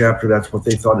to the chapter, that's what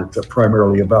they thought it's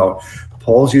primarily about.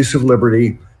 Paul's use of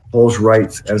liberty, Paul's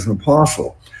rights as an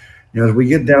apostle. Now, as we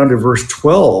get down to verse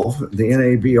 12, the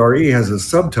NABRE has a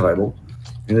subtitle,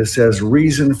 and it says,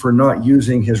 Reason for Not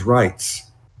Using His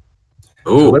Rights.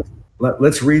 So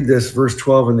let's read this verse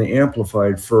 12 in the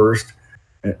Amplified first,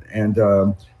 and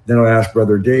then I'll ask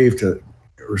Brother Dave to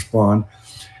respond.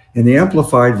 In the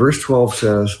Amplified, verse 12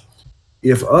 says,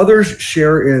 If others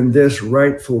share in this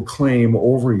rightful claim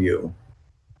over you,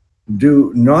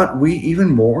 do not we even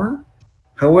more?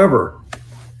 However,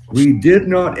 we did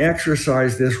not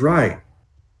exercise this right,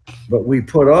 but we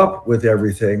put up with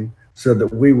everything so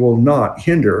that we will not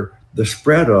hinder the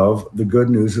spread of the good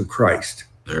news of Christ.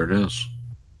 There it is.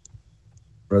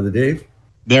 Brother Dave?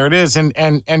 There it is.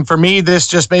 And for me, this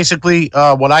just basically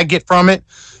what I get from it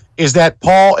is that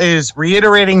Paul is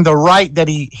reiterating the right that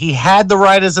he had the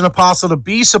right as an apostle to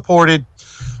be supported,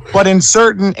 but in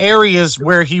certain areas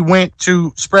where he went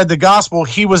to spread the gospel,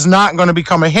 he was not going to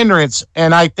become a hindrance.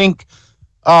 And I think,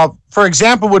 for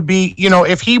example, would be,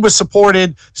 if he was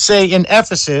supported, say, in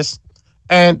Ephesus,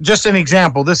 and just an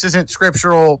example, this isn't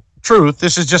scriptural truth,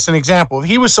 this is just an example. If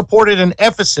he was supported in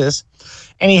Ephesus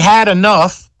and he had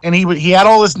enough, and he had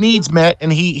all his needs met,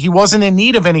 and he wasn't in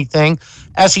need of anything,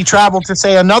 as he traveled to,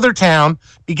 say, another town,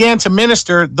 began to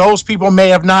minister, those people may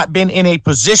have not been in a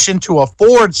position to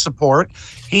afford support.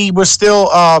 He was still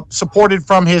supported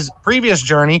from his previous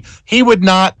journey. He would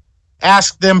not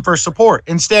ask them for support.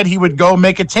 Instead, he would go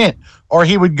make a tent, or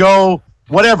he would go,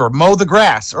 whatever, mow the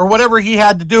grass, or whatever he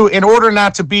had to do in order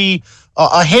not to be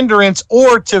a hindrance,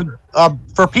 or to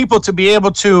for people to be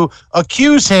able to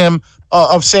accuse him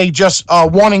of, say, just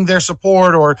wanting their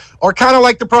support, or kind of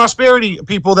like the prosperity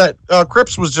people that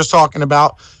Cripps was just talking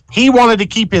about. He wanted to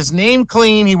keep his name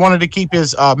clean. He wanted to keep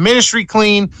his ministry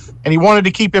clean, and he wanted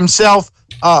to keep himself,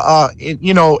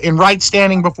 in right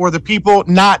standing before the people.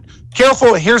 Not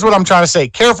careful. Here's what I'm trying to say: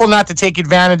 careful not to take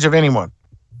advantage of anyone.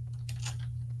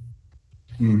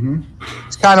 Mm-hmm.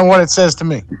 It's kind of what it says to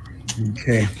me.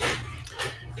 Okay.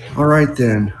 All right,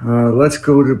 then. Let's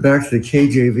go back to the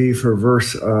KJV for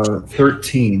verse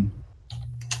 13.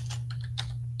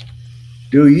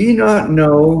 Do ye not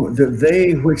know that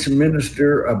they which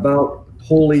minister about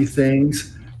holy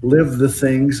things live the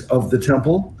things of the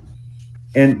temple?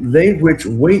 And they which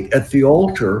wait at the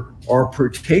altar are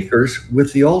partakers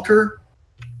with the altar?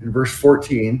 In verse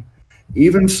 14,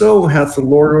 even so hath the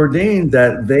Lord ordained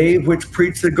that they which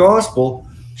preach the gospel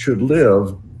should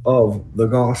live of the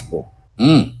gospel.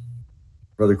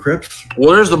 Brother Cripps?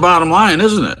 Well, there's the bottom line,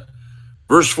 isn't it?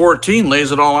 Verse 14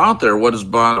 lays it all out there. What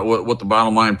the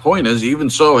bottom line point is? Even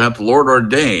so hath the Lord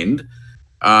ordained,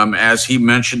 as he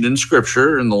mentioned in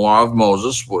Scripture, in the law of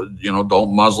Moses,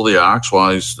 don't muzzle the ox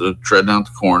while he's treading out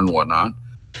the corn and whatnot.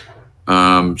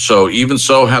 So even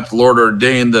so hath the Lord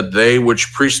ordained that they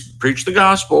which preach the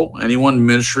gospel, anyone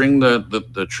ministering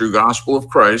the true gospel of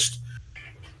Christ,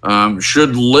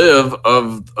 should live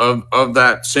of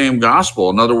that same gospel.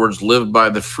 In other words, live by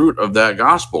the fruit of that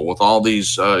gospel, with all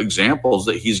these examples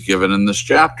that he's given in this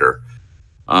chapter.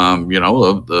 The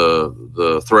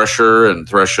thresher and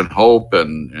thresh and hope,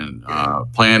 and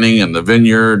planting and the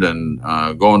vineyard, and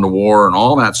going to war, and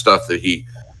all that stuff that he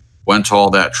went to all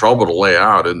that trouble to lay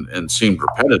out and seemed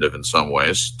repetitive in some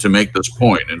ways to make this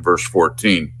point in verse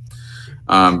 14.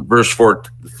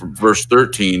 Verse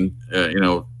 13,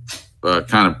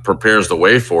 kind of prepares the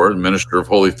way for it. The minister of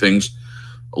holy things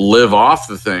live off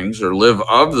the things, or live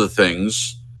of the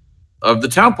things of the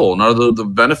temple, and are the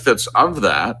benefits of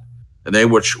that. And they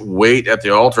which wait at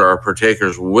the altar are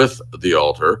partakers with the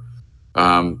altar.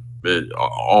 It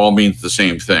all means the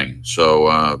same thing.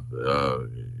 So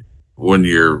when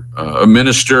you're a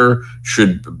minister,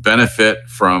 should benefit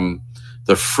from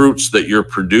the fruits that you're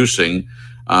producing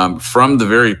from the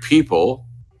very people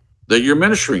that you're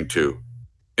ministering to.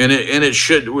 And it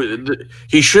should,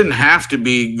 he shouldn't have to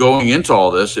be going into all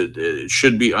this. It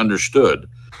should be understood,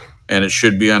 and it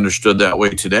should be understood that way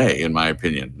today, in my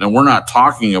opinion. Now, we're not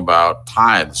talking about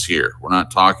tithes here. We're not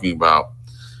talking about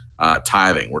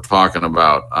tithing. We're talking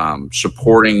about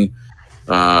supporting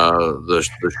the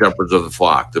shepherds of the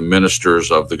flock, the ministers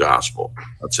of the gospel.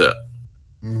 That's it.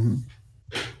 Mm-hmm.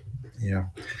 Yeah.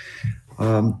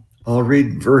 I'll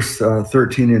read verse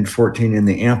 13 and 14 in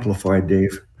the Amplified,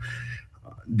 Dave.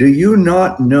 Do you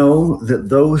not know that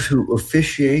those who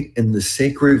officiate in the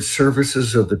sacred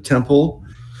services of the temple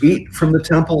eat from the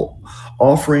temple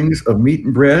offerings of meat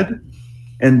and bread?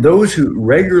 And those who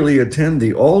regularly attend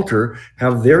the altar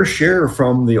have their share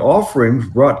from the offerings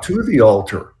brought to the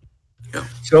altar. Yeah.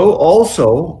 So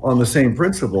also, on the same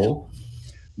principle,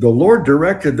 the Lord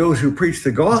directed those who preach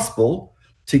the gospel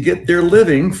to get their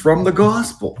living from the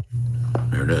gospel.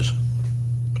 There it is.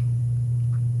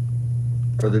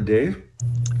 Brother Dave?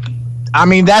 I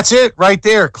mean, that's it right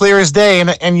there, clear as day.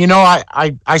 And you know,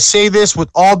 I say this with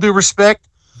all due respect,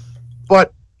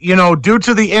 but, you know, due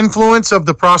to the influence of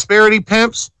the prosperity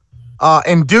pimps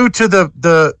and due to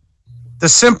the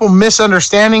simple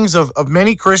misunderstandings of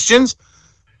many Christians,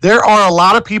 there are a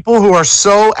lot of people who are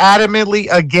so adamantly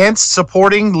against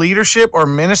supporting leadership or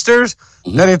ministers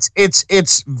that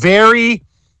it's very,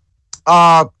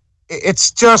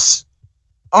 it's just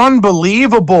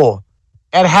unbelievable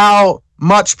at how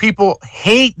much people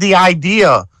hate the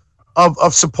idea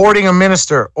of supporting a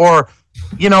minister. Or,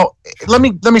 you know, let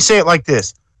me say it like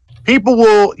this. People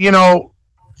will, you know,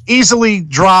 easily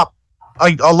drop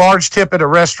a large tip at a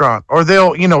restaurant, or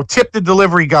they'll, you know, tip the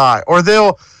delivery guy, or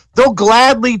they'll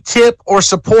gladly tip or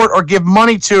support or give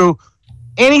money to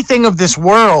anything of this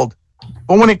world.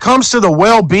 But when it comes to the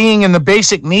well-being and the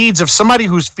basic needs of somebody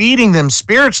who's feeding them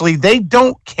spiritually, they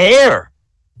don't care.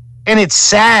 And it's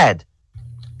sad.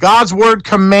 God's word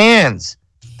commands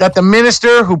that the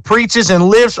minister who preaches and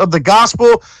lives of the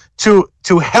gospel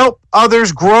to help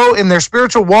others grow in their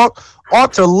spiritual walk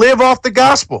ought to live off the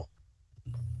gospel.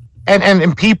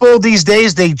 And people these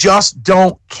days, they just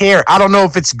don't care. I don't know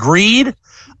if it's greed.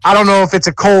 I don't know if it's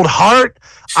a cold heart.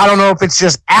 I don't know if it's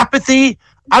just apathy.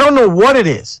 I don't know what it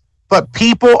is. But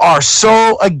people are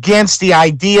so against the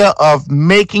idea of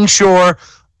making sure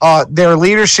their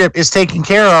leadership is taken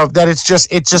care of that it's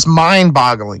just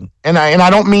mind-boggling. And I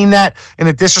don't mean that in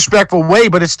a disrespectful way,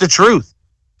 but it's the truth.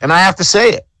 And I have to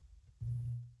say it.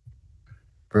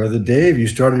 Brother Dave, you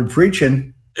started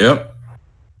preaching. Yep.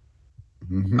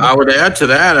 Mm-hmm. I would add to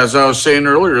that, as I was saying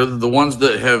earlier, the ones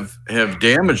that have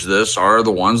damaged this are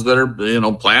the ones that are, you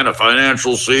know, plant a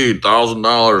financial seed,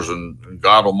 $1,000, and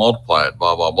God will multiply it,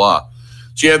 blah, blah, blah.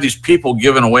 So you have these people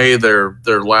giving away their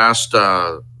last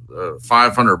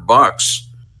 $500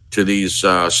 to these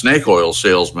snake oil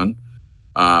salesmen,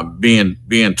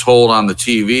 being told on the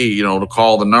TV, you know, to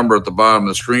call the number at the bottom of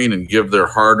the screen and give their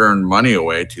hard-earned money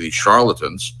away to these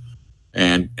charlatans,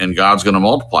 and God's going to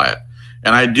multiply it.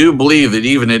 And I do believe that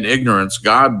even in ignorance,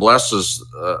 God blesses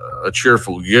a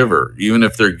cheerful giver, even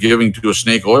if they're giving to a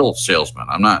snake oil salesman.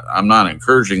 I'm not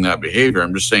encouraging that behavior.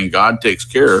 I'm just saying God takes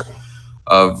care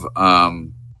of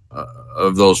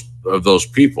those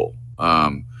people.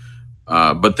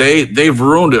 But they've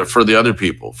ruined it for the other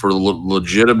people, for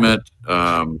legitimate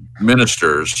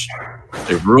ministers.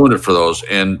 They've ruined it for those.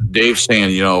 And Dave's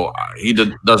saying, you know, he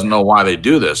doesn't know why they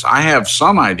do this. I have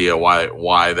some idea what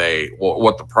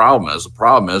the problem is. The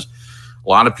problem is a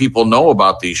lot of people know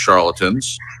about these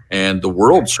charlatans, and the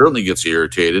world certainly gets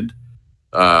irritated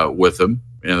with them.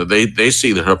 And they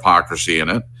see the hypocrisy in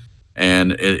it,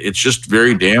 and it's just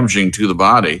very damaging to the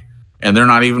body. And they're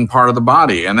not even part of the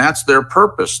body. And that's their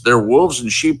purpose. They're wolves in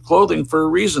sheep clothing for a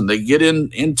reason. They get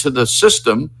into the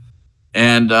system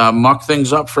and muck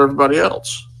things up for everybody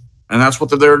else. And that's what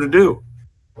they're there to do.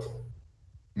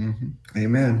 Mm-hmm.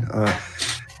 Amen.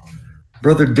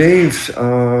 Brother Dave,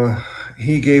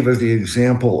 he gave us the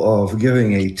example of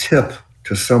giving a tip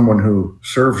to someone who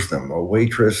serves them, a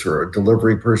waitress or a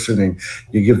delivery person, and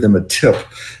you give them a tip.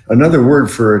 Another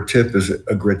word for a tip is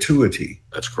a gratuity.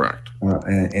 That's correct.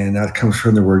 And that comes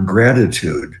from the word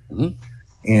gratitude. Mm-hmm.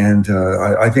 And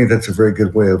I think that's a very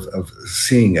good way of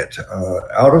seeing it.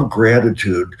 Out of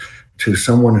gratitude to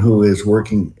someone who is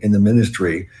working in the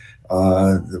ministry,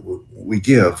 we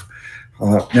give.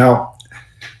 Now,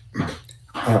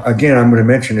 again, I'm going to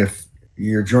mention, if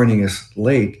you're joining us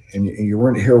late and you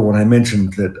weren't here when I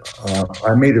mentioned that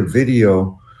I made a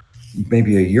video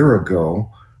maybe a year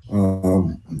ago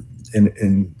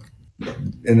in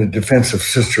a defense of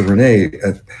Sister Renee,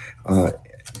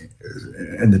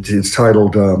 and it's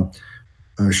titled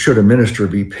 "Should a Minister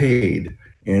Be Paid?"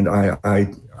 And I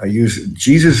use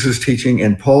Jesus's teaching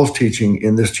and Paul's teaching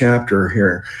in this chapter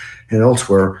here and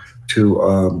elsewhere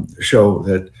to show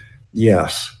that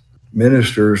yes,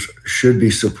 ministers should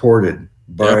be supported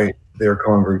by their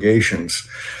congregations.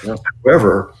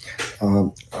 However,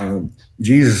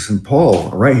 Jesus and Paul,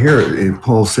 right here,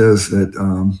 Paul says that,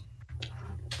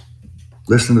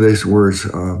 listen to these words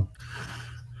in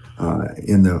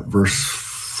the verse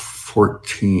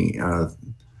 14.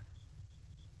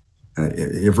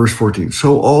 Verse 14.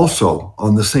 So also,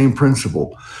 on the same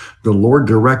principle, the Lord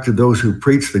directed those who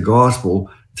preach the gospel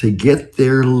to get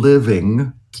their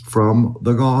living from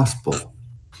the gospel.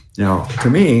 Now, to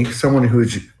me, someone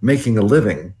who's making a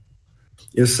living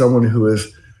is someone who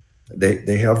is,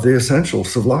 they have the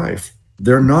essentials of life.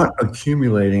 They're not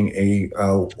accumulating a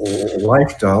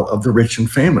lifestyle of the rich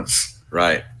and famous.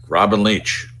 Right. Robin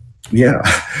Leach. Yeah.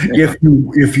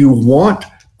 If you want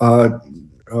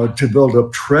to build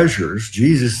up treasures,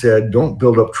 Jesus said, don't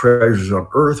build up treasures on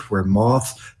earth where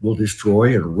moth will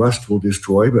destroy and rust will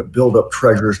destroy, but build up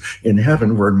treasures in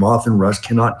heaven where moth and rust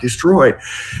cannot destroy.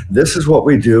 This is what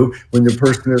we do when the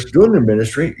person is doing the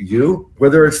ministry.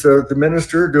 Whether it's the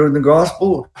minister doing the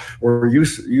gospel, or you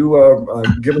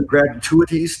giving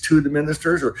gratuities to the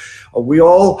ministers, or we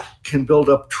all can build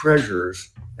up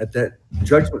treasures at that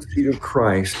judgment seat of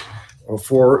Christ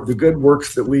for the good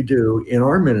works that we do in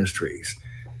our ministries.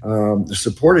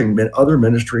 Supporting other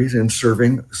ministries and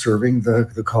serving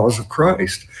the cause of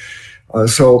Christ.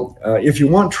 So if you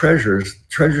want treasures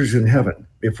in heaven,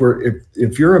 if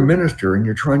you're a minister and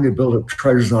you're trying to build up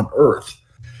treasures on earth,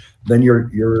 then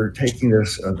you're taking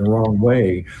this the wrong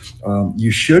way.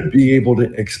 You should be able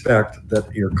to expect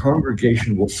that your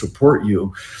congregation will support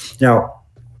you. Now,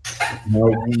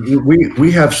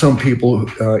 we have some people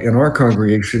in our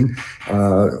congregation,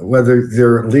 whether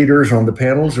they're leaders on the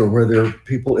panels or whether they're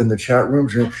people in the chat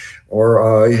rooms,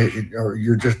 or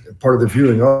you're just part of the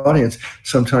viewing audience.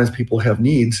 Sometimes people have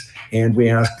needs, and we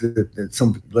ask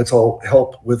that let's all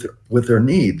help with their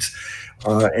needs,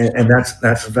 and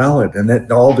that's valid, and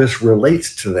that all this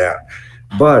relates to that.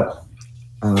 But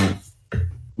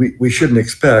we shouldn't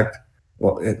expect.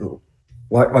 Well,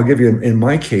 I'll give you, in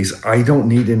my case, I don't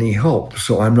need any help.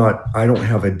 So I don't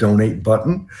have a donate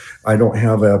button. I don't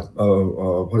have a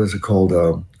what is it called?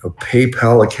 A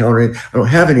PayPal account. I don't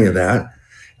have any of that.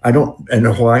 I don't, and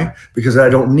why? Because I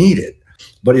don't need it.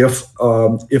 But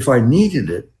if I needed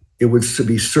it, it would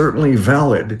be certainly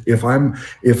valid if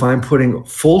I'm putting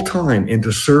full time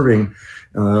into serving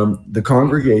the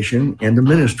congregation and the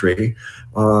ministry.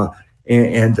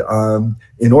 And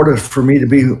in order for me to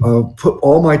be put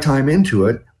all my time into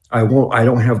it, I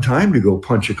don't have time to go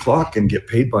punch a clock and get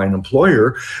paid by an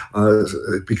employer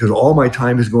because all my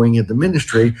time is going into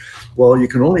ministry. Well, you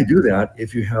can only do that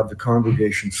if you have the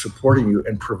congregation supporting you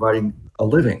and providing a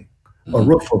living, a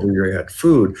roof over your head,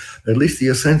 food, at least the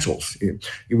essentials.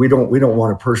 We don't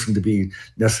want a person to be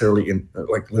necessarily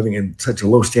living in such a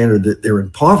low standard that they're in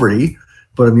poverty.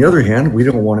 But on the other hand, we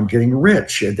don't want them getting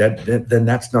rich. Then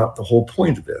that's not the whole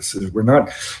point of this. We're not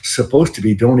supposed to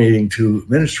be donating to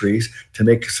ministries to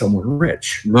make someone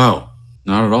rich. No,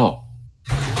 not at all.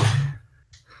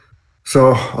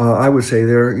 So I would say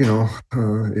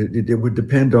it would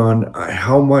depend on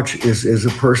how much is a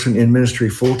person in ministry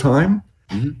full time.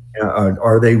 Mm-hmm.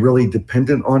 Are they really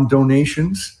dependent on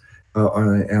donations?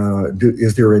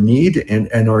 Is there a need,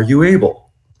 and are you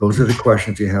able? Those are the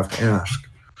questions you have to ask.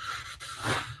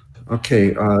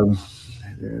 Okay,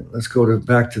 let's go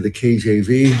back to the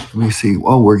KJV. Let me see.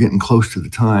 Oh, we're getting close to the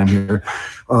time here.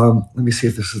 Let me see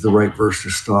if this is the right verse to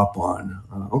stop on.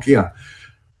 Okay, yeah.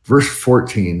 Verse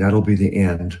 14, that'll be the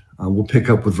end. We'll pick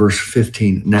up with verse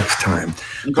 15 next time.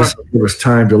 Okay. This will give us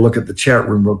time to look at the chat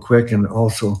room real quick and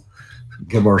also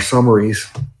give our summaries.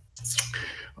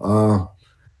 Now,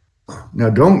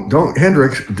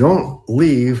 Hendricks, don't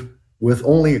leave with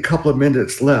only a couple of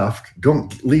minutes left.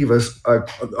 Don't leave us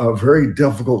a very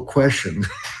difficult question.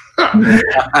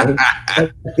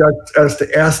 As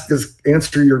to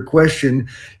answer your question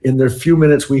in the few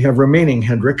minutes we have remaining,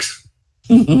 Hendricks.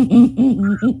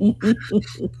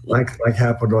 like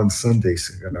happened on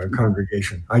Sundays in our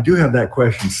congregation. I do have that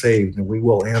question saved, and we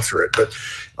will answer it. But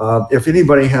if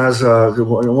anybody has,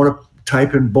 want to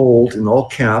type in bold in all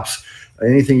caps,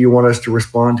 anything you want us to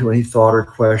respond to, any thought or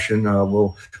question,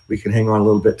 we can hang on a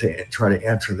little bit to try to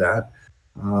answer that.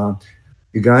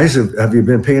 You guys, have you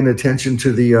been paying attention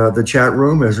to the chat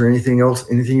room? Is there anything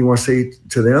else? Anything you want to say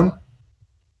to them?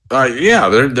 Yeah,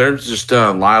 there's just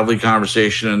a lively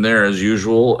conversation in there as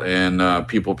usual, and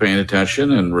people paying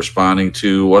attention and responding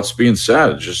to what's being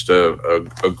said. Just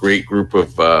a great group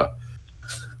of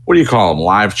what do you call them?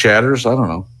 Live chatters? I don't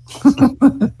know.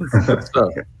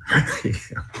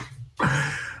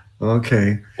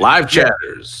 Okay. Live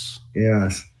chatters.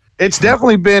 Yes. It's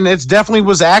definitely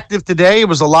was active today. It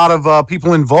was a lot of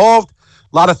people involved,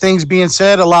 a lot of things being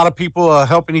said, a lot of people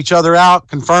helping each other out,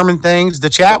 confirming things. The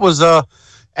chat was,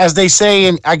 as they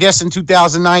say, I guess in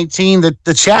 2019,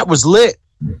 the chat was lit.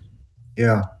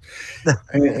 Yeah.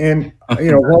 And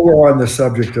while we're on the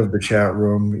subject of the chat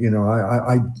room,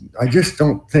 I just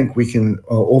don't think we can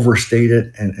overstate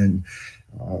it. And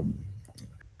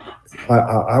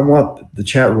I want the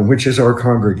chat room, which is our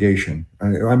congregation.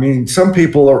 I mean, some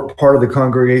people are part of the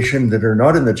congregation that are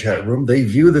not in the chat room. They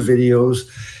view the videos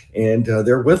and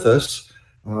they're with us.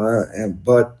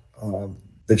 But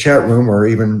the chat room are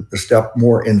even a step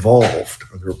more involved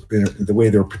in the way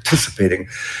they're participating.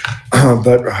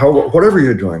 But whatever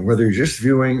you're doing, whether you're just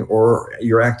viewing or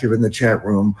you're active in the chat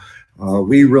room,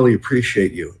 we really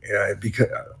appreciate you, because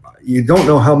you don't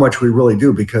know how much we really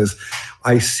do, because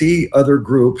I see other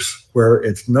groups where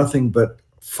it's nothing but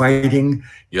fighting.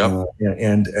 Yep.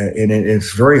 And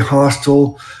it's very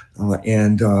hostile,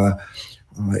 and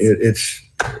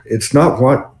it's not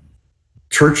what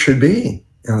church should be.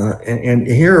 And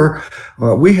here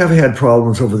we have had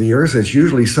problems over the years. It's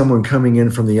usually someone coming in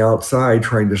from the outside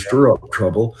trying to stir up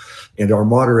trouble, and our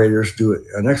moderators do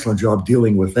an excellent job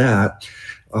dealing with that.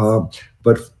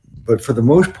 But for the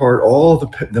most part, all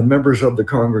the members of the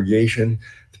congregation,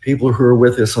 the people who are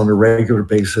with us on a regular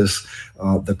basis,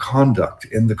 the conduct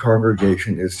in the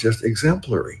congregation is just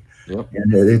exemplary. Yep.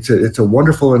 And it's a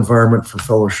wonderful environment for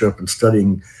fellowship and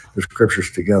studying the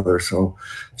scriptures together. So,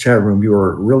 chat room, you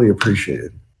are really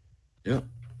appreciated. Yeah.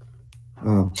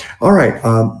 All right.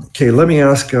 Okay, let me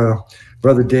ask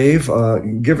Brother Dave,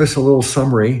 give us a little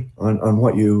summary on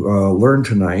what you learned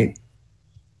tonight.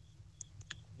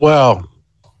 Well,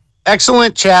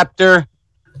 excellent chapter.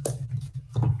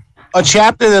 A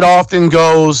chapter that often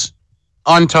goes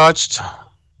untouched,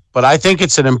 but I think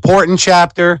it's an important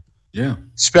chapter. Yeah.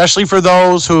 Especially for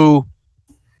those who,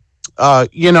 God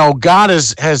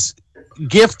has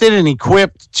gifted and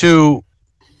equipped to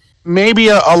maybe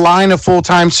a line of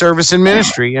full-time service in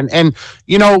ministry. And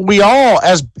we all,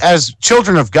 as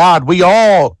children of God, we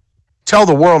all tell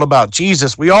the world about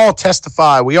Jesus. We all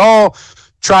testify. We all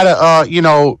try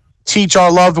to, teach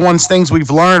our loved ones things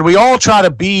we've learned. We all try to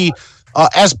be,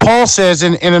 as Paul says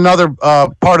in another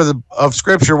part of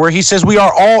Scripture, where he says we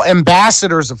are all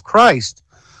ambassadors of Christ.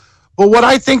 But what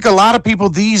I think a lot of people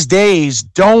these days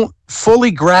don't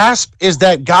fully grasp is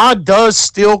that God does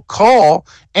still call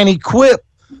and equip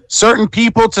certain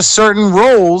people to certain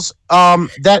roles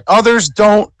that others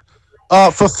don't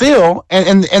fulfill.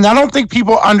 And I don't think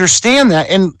people understand that.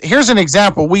 And here's an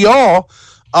example. We all,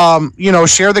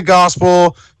 share the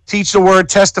gospel, teach the word,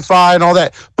 testify, and all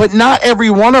that. But not every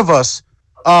one of us,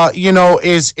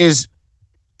 is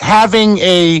having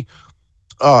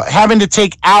having to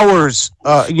take hours,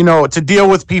 to deal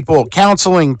with people,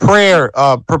 counseling, prayer,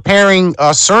 preparing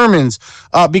sermons,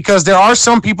 because there are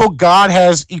some people God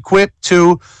has equipped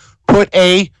to put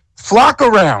a flock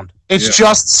around. It's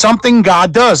just something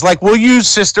God does. Like, we'll use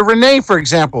Sister Renee, for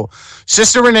example.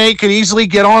 Sister Renee could easily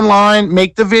get online,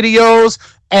 make the videos,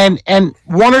 and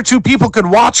one or two people could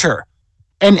watch her,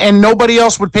 and nobody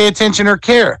else would pay attention or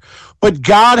care. But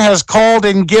God has called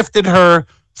and gifted her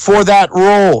for that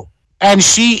role. And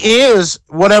she is,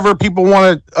 whatever people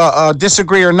want to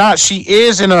disagree or not, she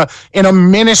is in a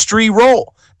ministry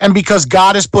role. And because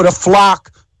God has put a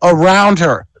flock around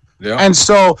her. Yeah. And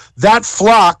so that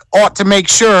flock ought to make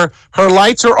sure her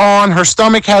lights are on, her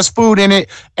stomach has food in it,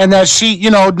 and that she,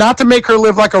 not to make her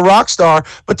live like a rock star,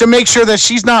 but to make sure that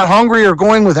she's not hungry or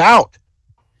going without.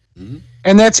 Mm-hmm.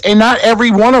 And not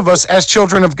every one of us as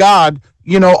children of God,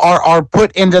 are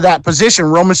put into that position.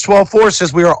 Romans 12:4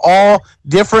 says we are all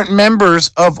different members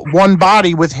of one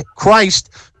body, with Christ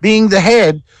being the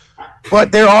head.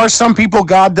 But there are some people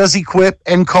God does equip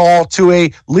and call to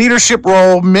a leadership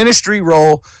role, ministry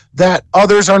role, that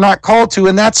others are not called to,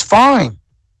 and that's fine.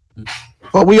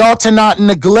 But we ought to not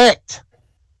neglect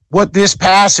what this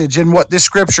passage and what this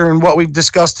scripture and what we've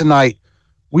discussed tonight,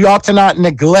 we ought to not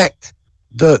neglect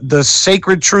the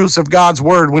sacred truths of God's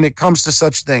word when it comes to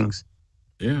such things.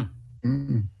 Yeah.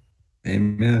 Mm.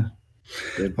 Amen.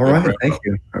 All right. Thank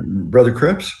you. Brother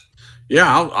Cripps?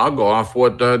 Yeah, I'll go off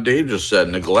what Dave just said.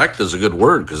 Neglect is a good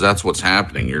word because that's what's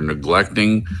happening. You're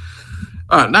neglecting,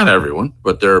 not everyone,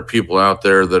 but there are people out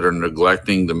there that are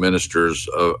neglecting the ministers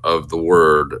of the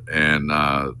word, and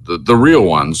the real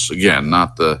ones. Again,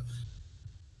 not the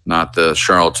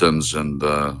charlatans and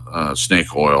the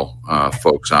snake oil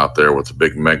folks out there with the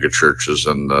big mega churches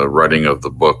and the writing of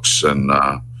the books, and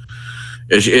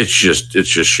it's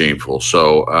just shameful.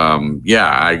 So yeah,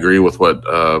 I agree with what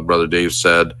Brother Dave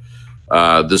said.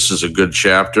 This is a good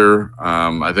chapter.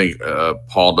 I think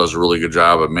Paul does a really good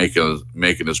job of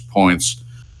making his points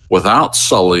without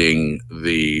sullying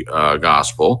the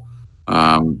gospel.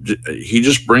 He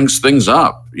just brings things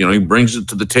up. You know, he brings it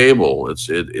to the table.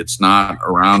 It's not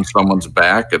around someone's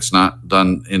back. It's not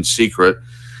done in secret.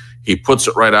 He puts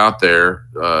it right out there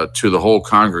to the whole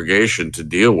congregation to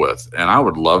deal with. And I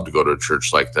would love to go to a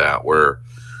church like that where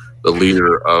the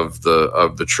leader of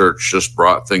the church just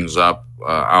brought things up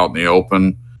out in the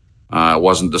open. It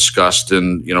wasn't discussed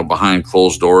in, behind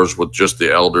closed doors with just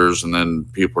the elders, and then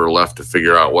people are left to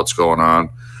figure out what's going on.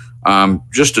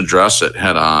 Just address it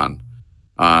head on.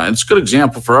 And it's a good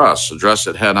example for us. Address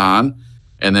it head on,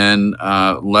 and then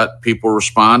let people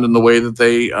respond in the way that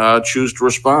they choose to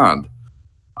respond.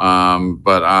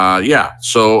 Yeah,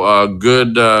 so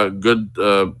good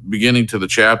beginning to the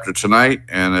chapter tonight,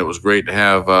 and it was great to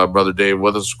have Brother Dave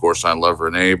with us. Of course, I love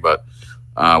Renee, but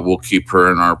we'll keep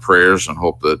her in our prayers and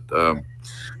hope that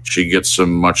she gets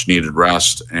some much needed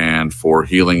rest and for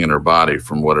healing in her body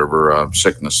from whatever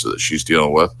sickness that she's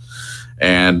dealing with.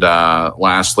 And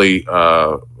lastly,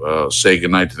 say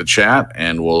goodnight to the chat,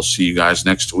 and we'll see you guys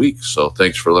next week. So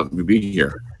thanks for letting me be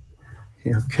here.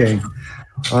 Okay.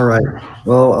 All right.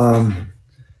 Well,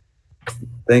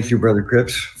 thank you, Brother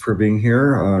Cripps, for being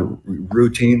here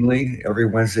routinely every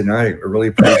Wednesday night. I really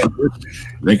appreciate it.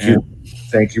 Thank you.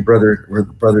 Thank you,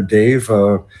 Brother Dave,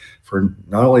 for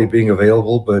not only being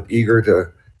available but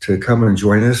eager to come and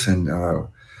join us and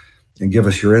give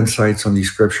us your insights on these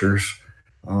scriptures.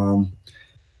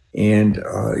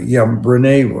 Yeah,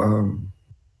 Renee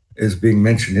is being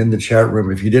mentioned in the chat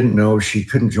room. If you didn't know, she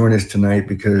couldn't join us tonight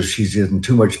because she's in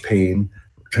too much pain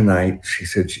tonight. She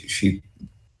said she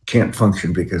can't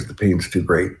function because the pain's too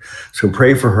great. So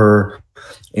pray for her.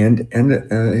 And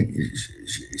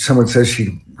someone says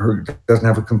she doesn't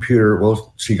have a computer.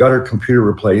 Well, she got her computer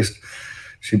replaced.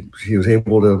 She was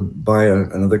able to buy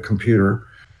another computer,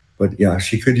 but yeah,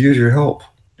 she could use your help.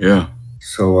 Yeah.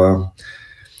 So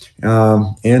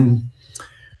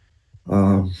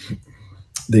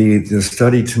the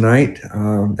study tonight,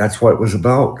 that's what it was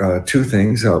about. Two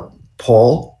things.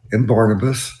 Paul and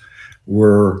Barnabas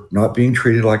were not being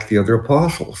treated like the other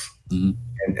apostles. Mm-hmm.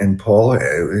 And Paul,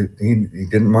 he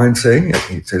didn't mind saying it.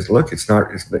 He says, look,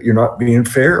 you're not being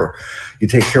fair. You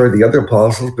take care of the other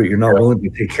apostles, but you're not willing to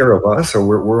take care of us. So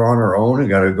we're on our own and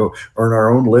got to go earn our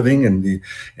own living. And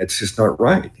it's just not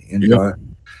right. And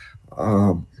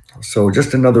so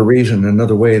just another reason,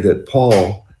 another way that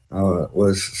Paul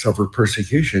suffered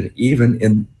persecution, even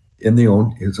in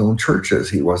his own churches.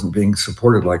 He wasn't being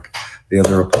supported like the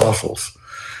other apostles.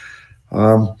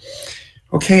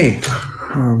 Okay.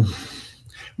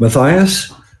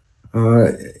 Matthias,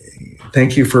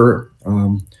 thank you for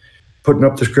putting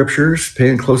up the scriptures,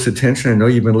 paying close attention. I know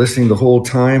you've been listening the whole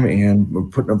time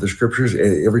and putting up the scriptures.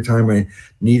 Every time I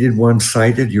needed one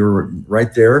cited, you're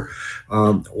right there.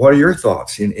 What are your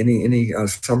thoughts? Any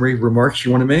summary remarks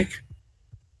you want to make?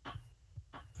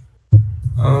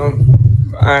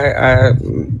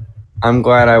 I'm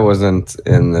glad I wasn't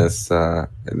in this.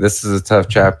 This is a tough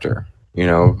chapter,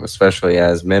 especially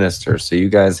as ministers. So you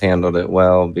guys handled it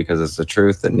well because it's the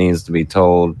truth that needs to be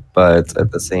told. But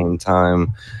at the same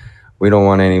time, we don't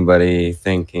want anybody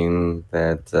thinking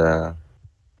that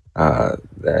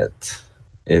that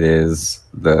it is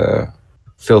the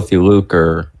filthy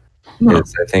lucre.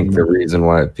 Is I think the reason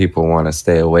why people want to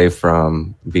stay away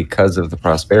from because of the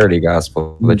prosperity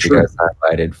gospel that you guys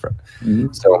highlighted.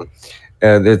 Mm-hmm. So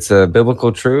it's a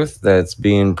biblical truth that's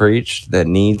being preached that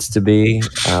needs to be,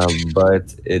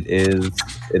 but it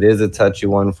is a touchy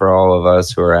one for all of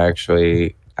us who are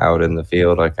actually out in the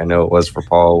field. Like I know it was for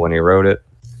Paul when he wrote it,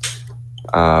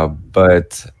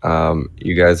 but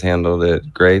you guys handled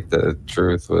it great. The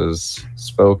truth was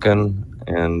spoken,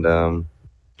 and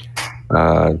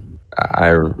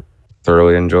I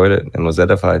thoroughly enjoyed it and was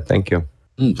edified. Thank you.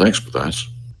 Thanks, Matthias.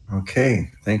 Okay,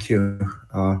 thank you.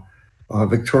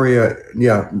 Victoria,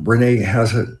 yeah, Renee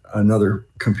has another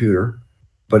computer,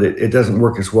 but it doesn't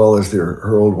work as well as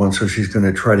her old one, so she's going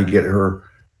to try to get her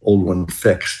old one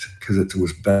fixed because it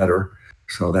was better.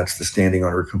 So that's the standing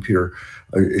on her computer.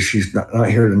 She's not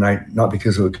here tonight, not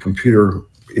because of a computer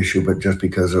issue, but just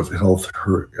because of health,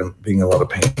 her being in a lot of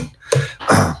pain.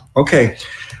 Okay.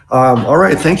 All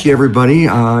right. Thank you, everybody.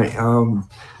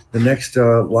 The next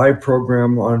live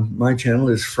program on my channel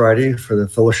is Friday for the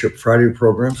Fellowship Friday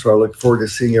program. So I look forward to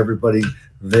seeing everybody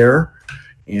there.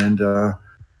 And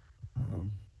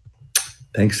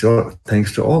thanks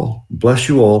to all. Bless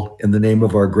you all in the name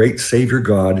of our great Savior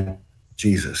God,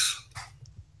 Jesus.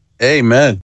 Amen.